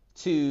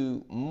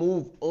to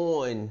move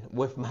on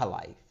with my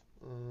life?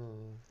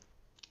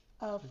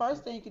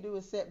 First thing you can do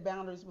is set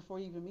boundaries before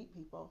you even meet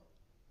people.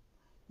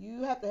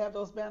 You have to have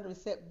those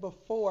boundaries set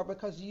before,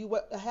 because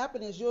what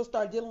happens is you'll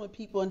start dealing with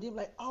people and they'll be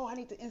like, oh, I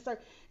need to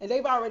insert, and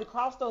they've already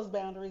crossed those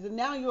boundaries, and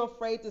now you're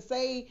afraid to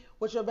say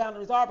what your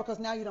boundaries are because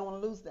now you don't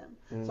want to lose them.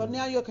 So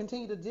now you'll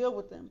continue to deal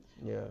with them.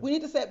 Yeah. We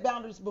need to set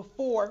boundaries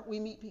before we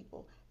meet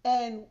people.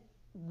 And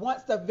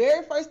once the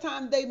very first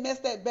time they mess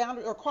that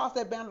boundary or cross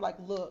that boundary, like,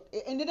 look,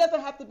 and it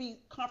doesn't have to be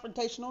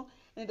confrontational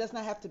and it does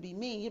not have to be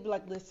mean. You'd be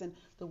like, listen,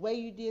 the way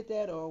you did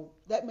that, or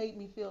that made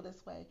me feel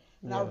this way,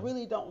 and I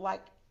really don't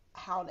like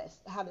how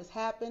this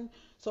happened.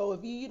 So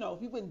if you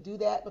wouldn't do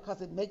that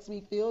because it makes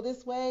me feel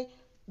this way,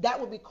 that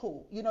would be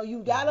cool.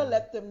 You gotta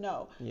let them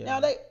know. Yeah. Now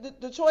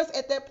the choice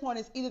at that point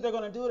is either they're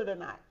gonna do it or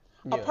not.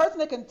 A Yeah. person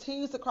that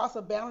continues to cross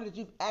a boundary that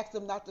you've asked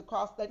them not to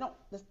cross, they're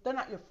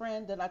not your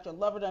friend, they're not your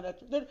lover,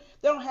 they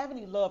don't have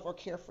any love or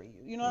care for you.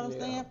 You know what I'm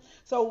saying?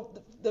 So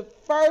the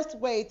first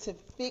way to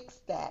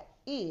fix that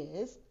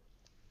is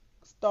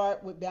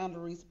start with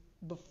boundaries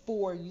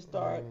before you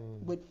start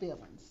with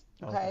feelings.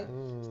 Okay?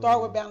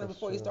 Start with boundaries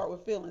before you start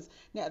with feelings.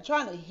 Now,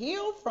 trying to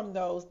heal from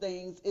those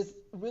things is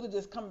really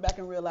just coming back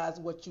and realize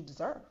what you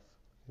deserve.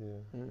 Yeah.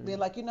 Being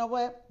like, you know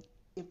what?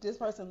 If this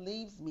person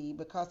leaves me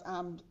because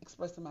I'm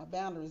expressing my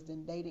boundaries,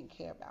 then they didn't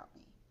care about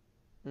me.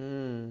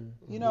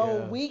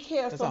 Yeah. We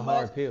care That's so a much.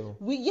 hard pill.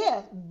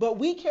 But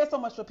we care so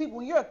much for people.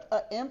 When you're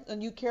an imp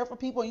and you care for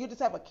people and you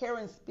just have a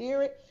caring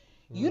spirit,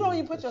 you don't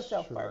even put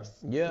yourself first.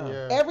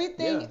 Yeah.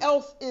 Everything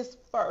else is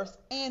first,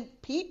 and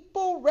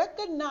people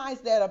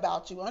recognize that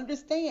about you.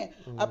 Understand,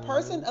 a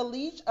person, a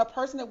leech, a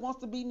person that wants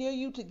to be near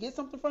you to get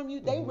something from you,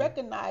 they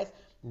recognize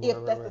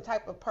if that's the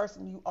type of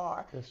person you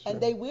are,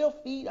 and they will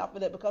feed off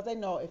of that because they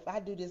know if I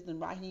do this, then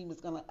Raheem is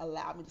gonna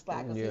allow me to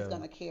slide because he's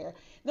gonna care.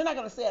 They're not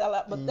gonna say it out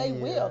loud, but they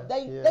will.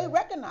 They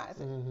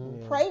recognize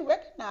it. Pray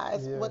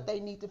recognize what they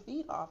need to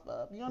feed off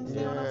of. You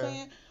understand what I'm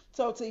saying?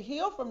 So to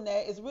heal from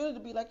that is really to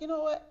be like, you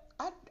know what?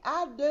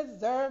 I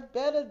deserve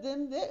better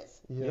than this.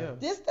 Yeah.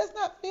 This does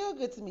not feel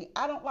good to me.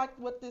 I don't like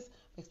what this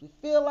makes me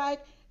feel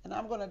like, and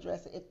I'm going to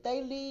address it. If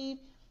they leave,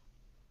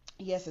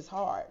 yes, it's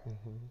hard.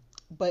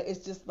 But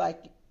it's just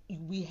like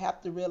we have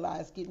to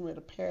realize getting rid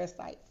of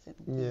parasites and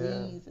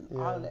disease and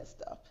all of that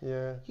stuff.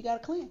 Yeah. You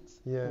got to cleanse.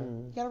 Yeah.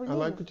 You got to remove. I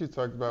like what you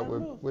talked about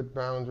Remove. with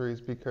boundaries,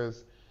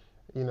 because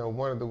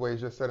one of the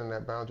ways you're setting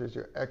that boundary is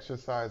you're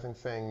exercising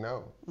saying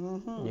no.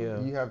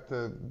 Yeah. You have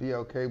to be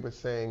okay with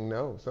saying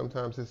no.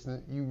 Sometimes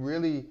you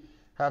really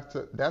have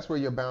to, that's where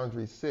your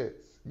boundary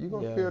sits. You're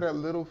going to feel that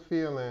little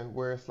feeling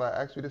where it's like,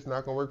 actually, this is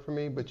not going to work for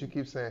me, but you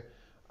keep saying,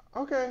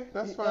 okay,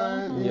 that's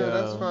fine.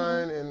 That's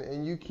fine.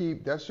 And you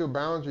keep, that's your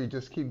boundary,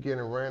 just keep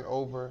getting ran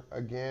over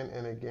again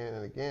and again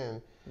and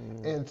again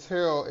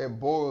until it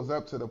boils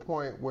up to the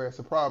point where it's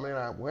a problem. And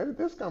you're like, where did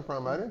this come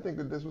from? I didn't think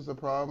that this was a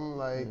problem.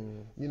 Like,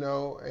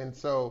 and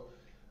so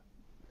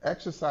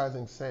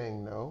exercising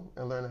saying no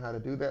and learning how to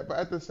do that. But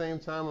at the same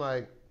time,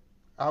 like,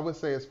 I would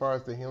say as far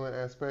as the healing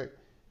aspect,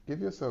 give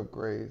yourself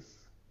grace.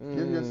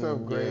 Give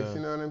yourself grace.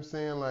 You know what I'm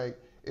saying? Like,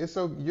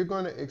 you're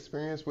going to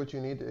experience what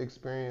you need to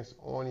experience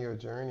on your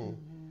journey.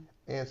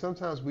 And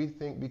sometimes we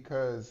think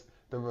because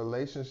the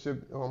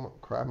relationship, I'm gonna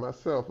cry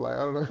myself, like, I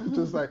don't know,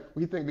 just like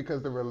we think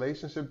because the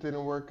relationship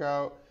didn't work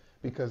out,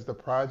 because the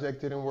project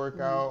didn't work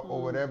out,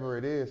 or whatever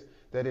it is,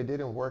 that it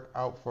didn't work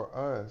out for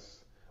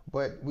us.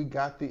 But we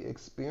got the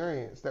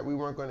experience that we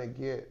weren't going to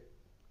get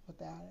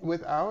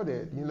without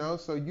it,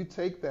 So you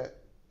take that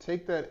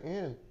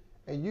in,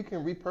 and you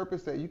can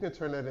repurpose that. You can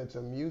turn that into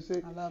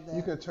music. I love that.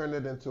 You can turn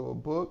it into a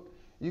book.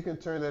 You can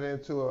turn that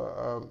into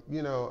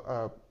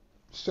a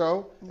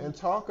show and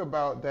talk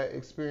about that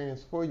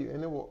experience for you,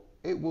 and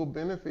it will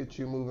benefit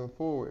you moving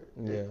forward.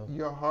 Yeah.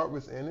 Your heart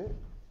was in it,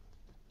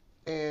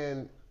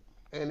 and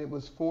it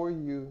was for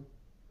you.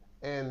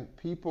 And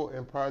people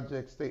and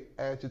projects, they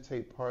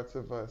agitate parts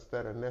of us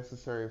that are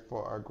necessary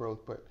for our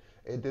growth, but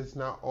it is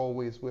not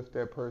always with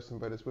that person,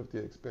 but it's with the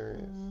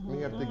experience. We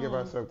have to give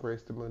ourselves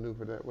grace to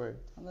maneuver that way.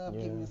 I love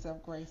giving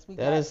yourself grace.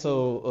 That's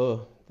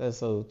so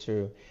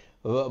true.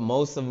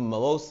 Most of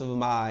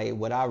my,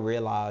 what I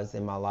realized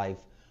in my life,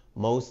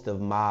 most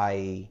of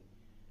my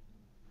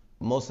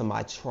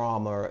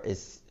trauma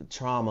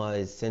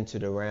is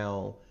centered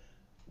around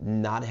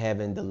not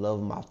having the love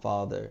of my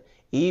father.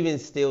 Even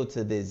still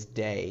to this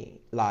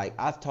day, like,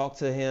 I've talked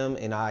to him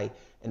and I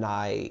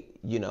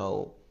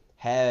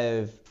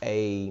have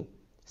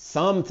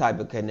some type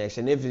of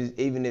connection,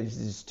 even if it's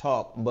just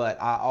talk,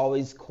 but I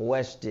always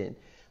question,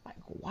 like,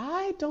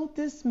 why don't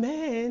this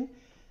man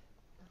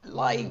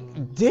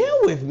deal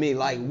with me?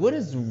 Like, what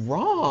is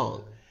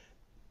wrong?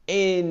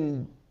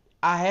 And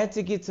I had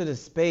to get to the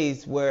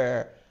space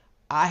where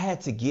I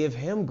had to give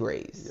him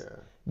grace. Yeah.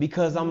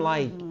 Because I'm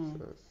like,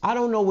 I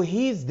don't know what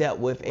he's dealt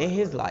with in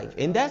his life.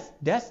 And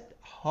that's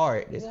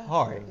hard. It's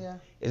hard. Yeah.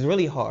 It's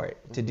really hard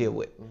to deal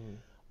with.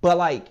 But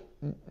like,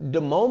 the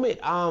moment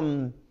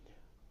I'm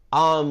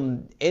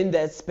in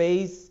that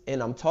space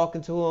and I'm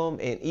talking to him,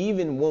 and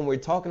even when we're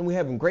talking, we're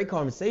having great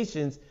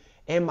conversations,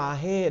 in my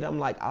head, I'm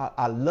like,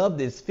 I love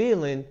this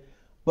feeling,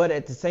 but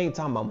at the same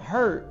time, I'm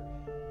hurt.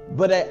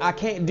 But I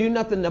can't do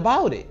nothing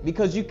about it,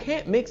 because you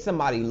can't make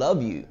somebody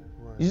love you.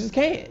 You just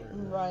can't.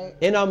 Right.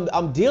 And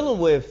I'm dealing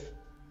with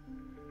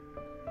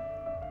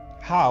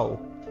how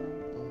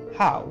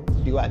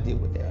do I deal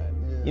with that?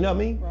 Yeah. You know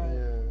what I mean? Right. Yeah.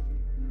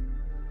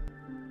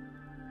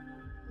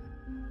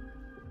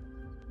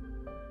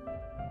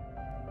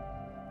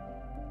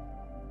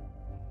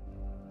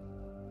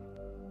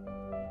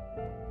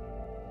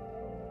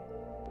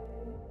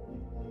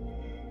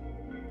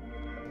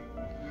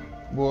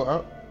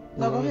 Well,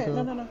 No, go ahead.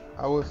 No.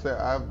 I would say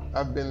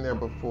I've been there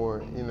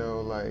before. You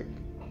know, like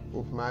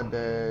with my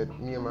dad,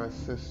 me and my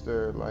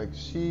sister. Like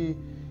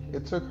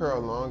it took her a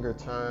longer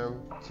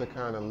time to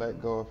kind of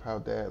let go of how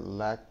dad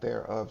lack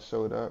thereof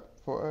showed up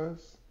for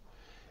us.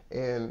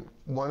 And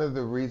one of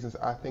the reasons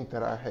I think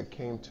that I had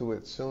came to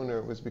it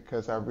sooner was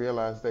because I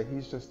realized that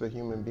he's just a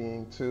human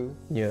being too.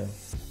 Yeah.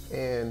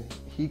 And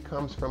he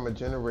comes from a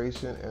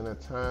generation and a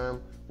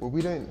time where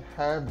we didn't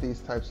have these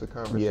types of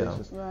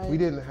conversations. Yeah. Right. We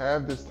didn't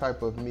have this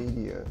type of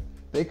media.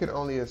 They could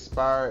only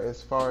aspire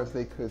as far as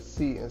they could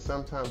see, and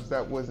sometimes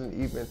that wasn't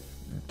even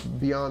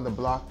beyond the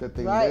block that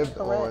they Right, lived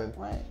correct,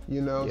 on. right.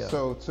 You know, Yeah.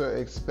 so to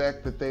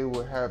expect that they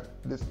would have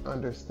this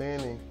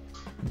understanding,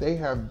 they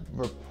have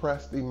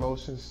repressed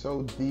emotions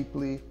so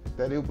deeply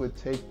that it would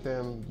take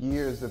them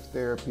years of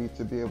therapy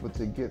to be able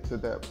to get to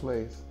that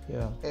place.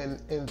 Yeah.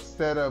 And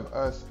instead of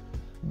us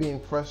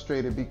being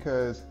frustrated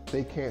because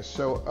they can't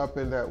show up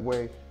in that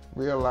way,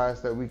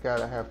 realize that we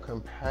gotta have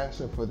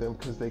compassion for them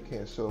because they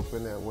can't show up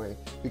in that way.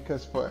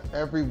 Because for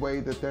every way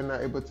that they're not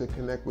able to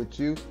connect with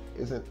you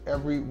is in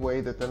every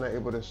way that they're not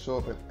able to show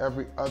up in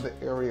every other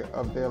area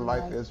of their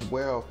life as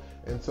well.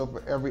 And so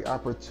for every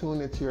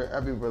opportunity or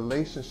every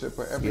relationship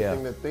or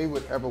everything that they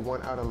would ever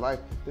want out of life,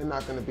 they're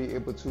not going to be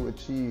able to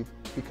achieve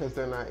because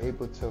they're not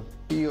able to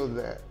feel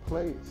that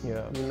place.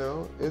 Yeah. You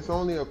know, it's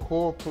only a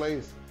core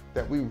place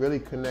that we really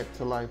connect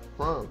to life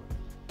from.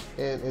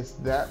 And it's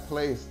that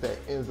place that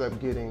ends up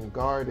getting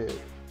guarded.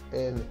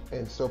 And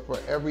so for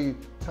every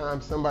time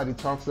somebody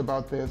talks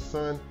about their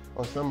son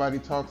or somebody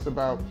talks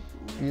about,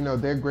 you know,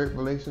 their great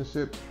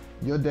relationship,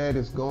 your dad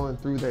is going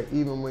through that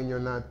even when you're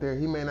not there.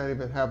 He may not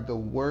even have the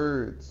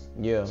words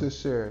to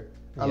share.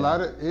 A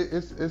lot of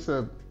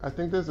I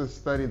think there's a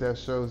study that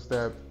shows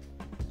that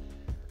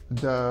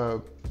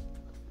the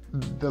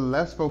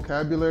less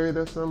vocabulary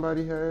that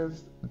somebody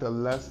has, the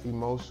less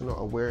emotional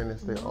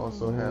awareness they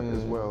also have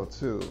as well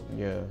too.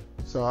 Yeah.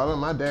 So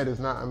my dad is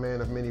not a man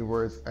of many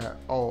words at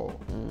all.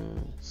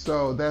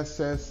 So that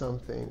says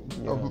something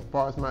as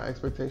far as my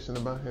expectation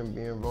about him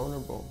being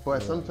vulnerable.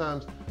 But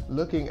sometimes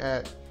looking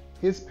at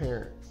his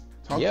parents,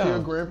 talk to your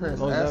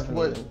grandparents, ask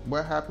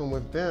what happened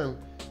with them,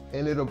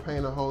 and it'll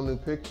paint a whole new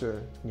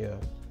picture. Yeah.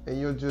 And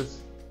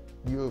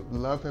you'll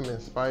love him in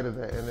spite of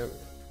that, and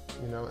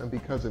you know, and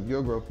because of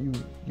your growth, you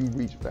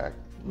reach back.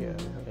 Yeah,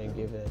 and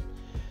give it.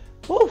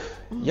 Whew,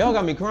 y'all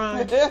got me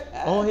crying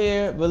on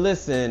here. But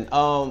listen,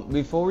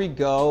 before we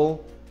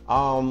go,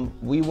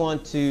 we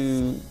want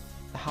to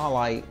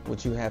highlight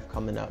what you have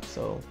coming up.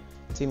 So,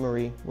 T.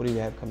 Marie, what do you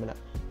have coming up?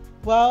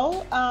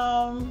 Well,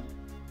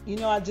 you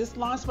know, I just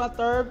launched my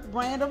third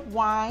brand of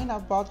wine. I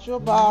bought you a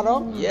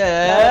bottle.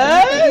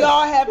 Yes. If you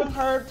all haven't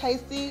heard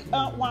Tasty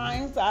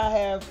Wines, I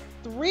have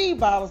 3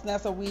 bottles now.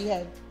 So we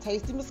had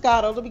Tasty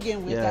Moscato to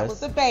begin with. That was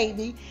the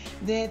baby.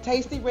 Then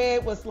Tasty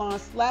Red was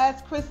launched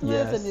last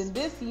Christmas. And then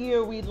this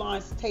year we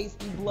launched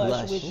Tasty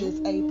Blush. Which is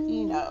a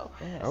Pinot.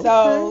 Yeah.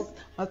 So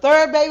my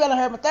third baby, I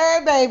heard my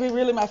third baby,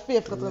 really my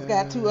 5th because I've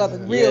got 2 other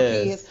real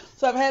kids.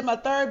 So I've had my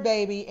third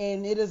baby,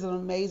 and it is an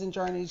amazing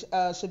journey.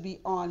 Should be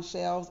on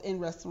shelves in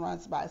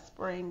restaurants by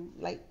spring,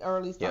 late,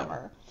 early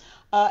summer.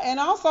 And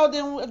also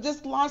then we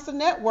just launched a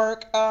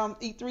network,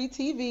 E3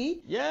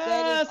 TV.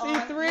 Yes,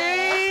 E3.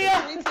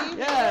 E3 TV.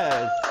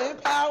 Yes.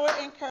 Empower,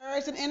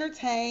 encourage, and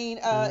entertain.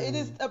 It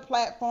is a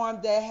platform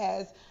that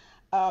has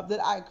that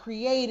I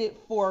created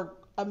for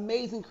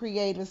amazing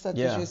creators such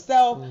as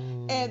yourself,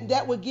 and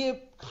that would give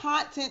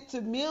content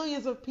to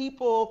millions of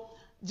people.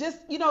 Just,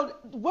 you know,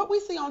 what we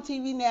see on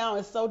TV now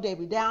is so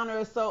Debbie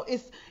Downer. So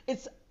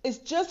it's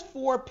just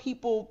for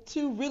people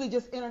to really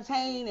just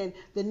entertain and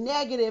the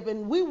negative,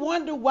 and we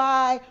wonder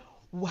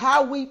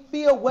how we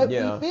feel what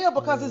we feel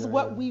because it's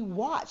what we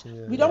watch.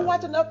 We don't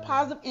watch enough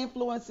positive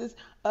influences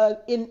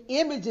in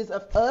images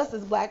of us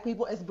as black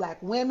people, as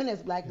black women,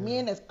 as black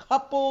men, as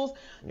couples,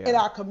 in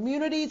our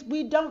communities.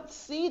 We don't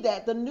see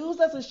that. The news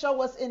doesn't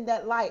show us in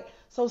that light.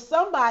 So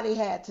somebody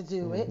had to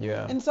do it.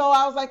 And so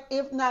I was like,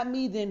 if not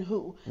me, then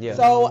who?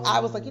 So I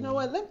was like, you know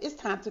what, it's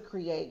time to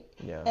create.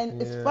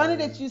 And it's funny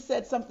that you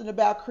said something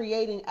about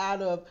creating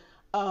out of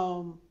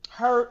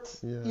hurt.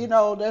 You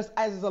know, there's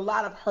a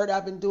lot of hurt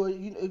I've been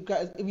doing. You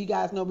know, if you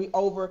guys know me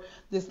over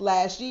this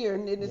last year,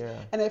 and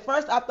and at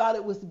first I thought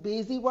it was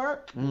busy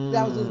work that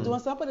I was just doing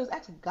something, but it was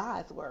actually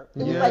God's work.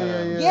 It was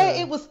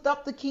it was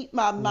stuff to keep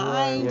my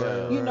mind,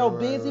 you know,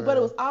 busy, but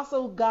it was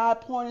also God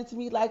pointing to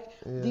me like,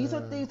 these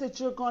are things that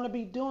you're going to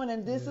be doing,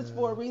 and this is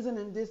for a reason,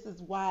 and this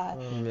is why.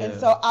 And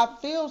so I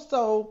feel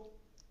so.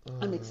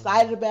 I'm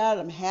excited about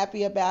it. I'm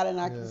happy about it, and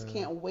I just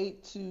can't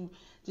wait to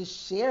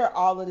just share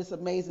all of this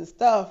amazing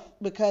stuff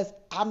because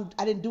I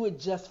didn't do it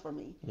just for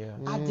me.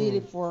 I did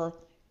it for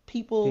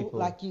people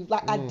like you.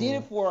 Like I did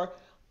it for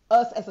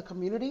us as a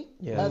community,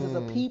 us as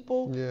a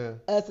people,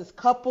 us as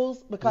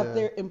couples, because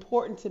they're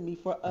important to me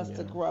for us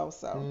to grow.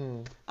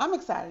 So I'm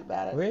excited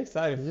about it. We're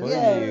excited for you.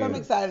 Yes, I'm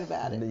excited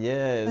about it.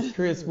 Yes,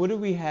 Chris, what do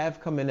we have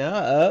coming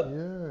up?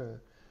 Yeah.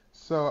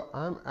 So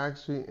I'm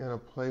actually in a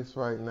place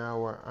right now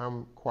where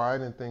I'm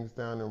quieting things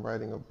down and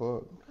writing a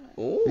book.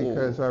 Ooh.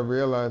 Because I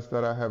realized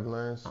that I have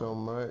learned so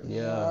much.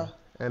 Yeah.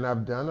 And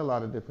I've done a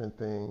lot of different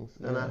things.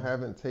 And I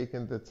haven't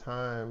taken the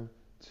time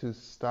to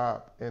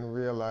stop and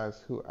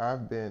realize who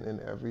I've been in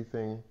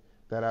everything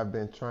that I've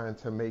been trying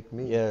to make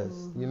me. Yes.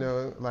 You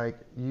know, like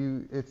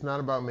it's not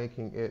about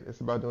making it's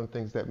about doing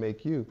things that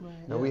make you. Right.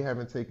 And we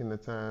haven't taken the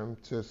time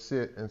to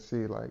sit and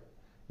see, like,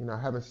 you know, I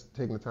haven't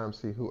taken the time to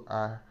see who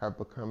I have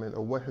become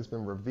or what has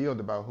been revealed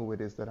about who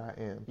it is that I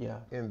am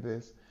in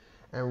this,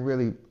 and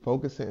really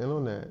focusing in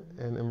on that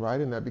and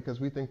writing that, because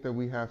we think that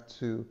we have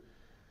to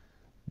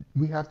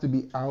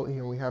be out here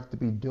and we have to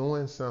be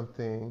doing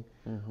something.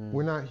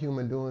 We're not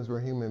human doings, we're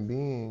human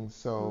beings.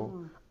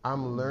 So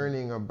I'm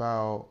learning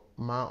about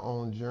my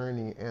own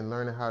journey and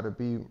learning how to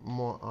be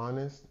more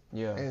honest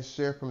and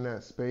share from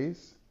that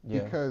space.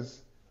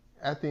 Because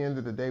at the end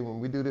of the day, when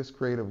we do this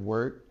creative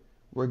work,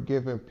 we're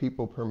giving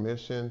people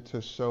permission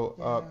to show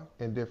up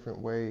in different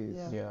ways.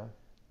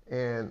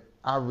 And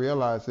I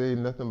realize there ain't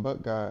nothing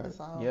but God. That's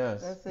all.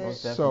 Yes. That's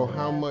most it. So definitely.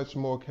 how much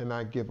more can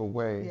I give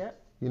away?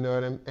 Yep. You know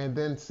what I mean? And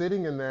then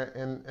sitting in there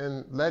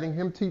and letting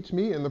him teach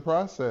me in the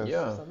process.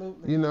 Yeah.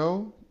 Absolutely. You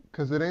know?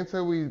 Because it ain't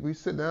till we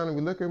sit down and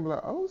we look and be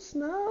like, oh,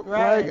 snap.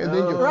 Right. Like, and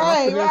then your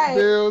Right, confidence right.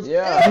 builds.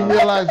 Yeah. You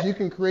realize you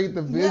can create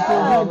the vision. You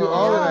can do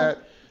all of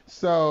that.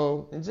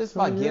 So. And just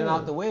by getting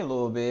out the way a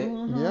little bit. Yes.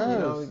 You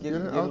know, get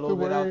a little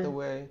bit out the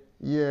way.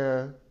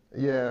 Yeah.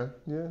 Yeah.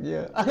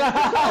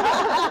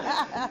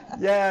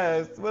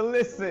 Yes. Well,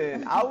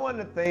 listen, I want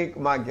to thank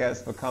my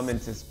guests for coming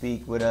to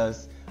speak with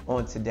us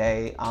on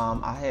today.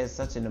 I had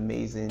such an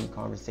amazing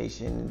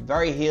conversation,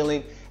 very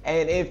healing.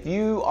 And if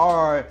you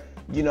are,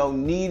 you know,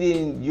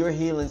 needing your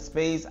healing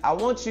space, I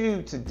want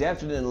you to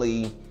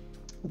definitely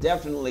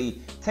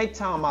take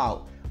time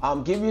out.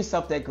 Give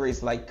yourself that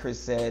grace, like Chris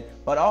said,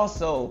 but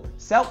also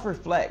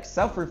self-reflect.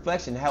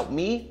 Self-reflection helped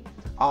me.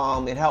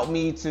 It helped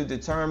me to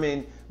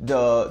determine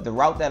the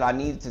route that I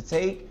needed to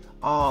take.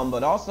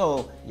 But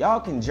also, y'all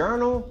can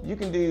journal. You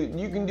can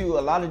do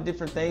a lot of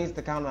different things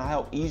to kind of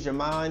help ease your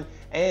mind,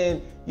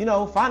 and you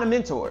know, find a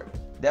mentor.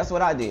 That's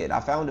what I did. I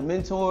found a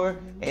mentor,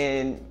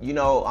 and you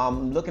know,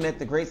 I'm looking at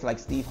the greats like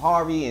Steve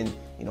Harvey and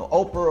you know,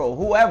 Oprah or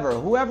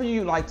whoever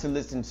you like to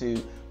listen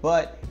to.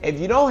 But if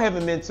you don't have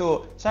a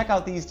mentor, check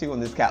out these two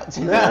on this couch,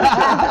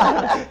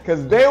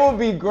 because they will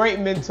be great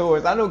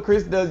mentors. I know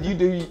Chris does. You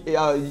do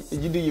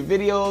your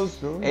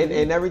videos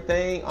and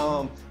everything.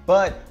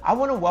 But I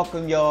want to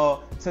welcome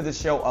y'all to the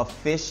show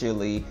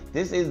officially.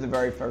 This is the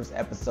very first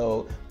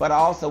episode, but I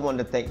also want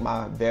to thank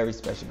my very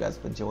special guests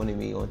for joining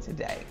me on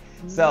today.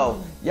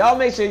 So y'all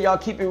make sure y'all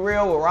keep it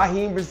real with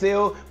Raheem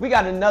Brazil. We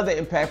got another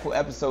impactful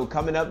episode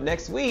coming up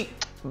next week.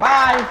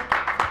 Bye.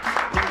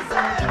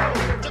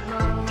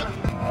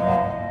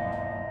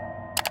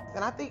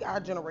 And I think our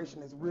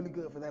generation is really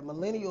good for that.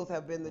 Millennials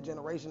have been the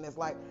generation that's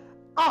like,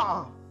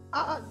 no.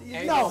 I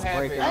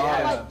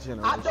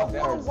don't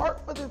want to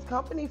work for this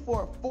company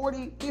for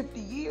 40, 50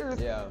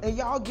 years, and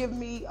y'all give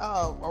me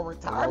a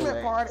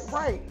retirement party.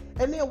 Right.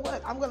 And then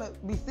what? I'm going to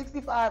be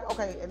 65,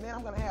 okay, and then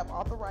I'm going to have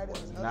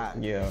arthritis.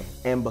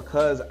 And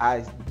because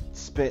I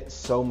spent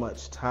so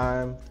much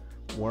time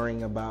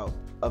worrying about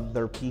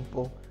other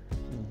people,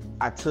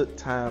 I took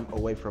time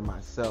away from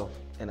myself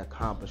in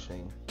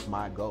accomplishing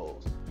my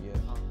goals. Yeah.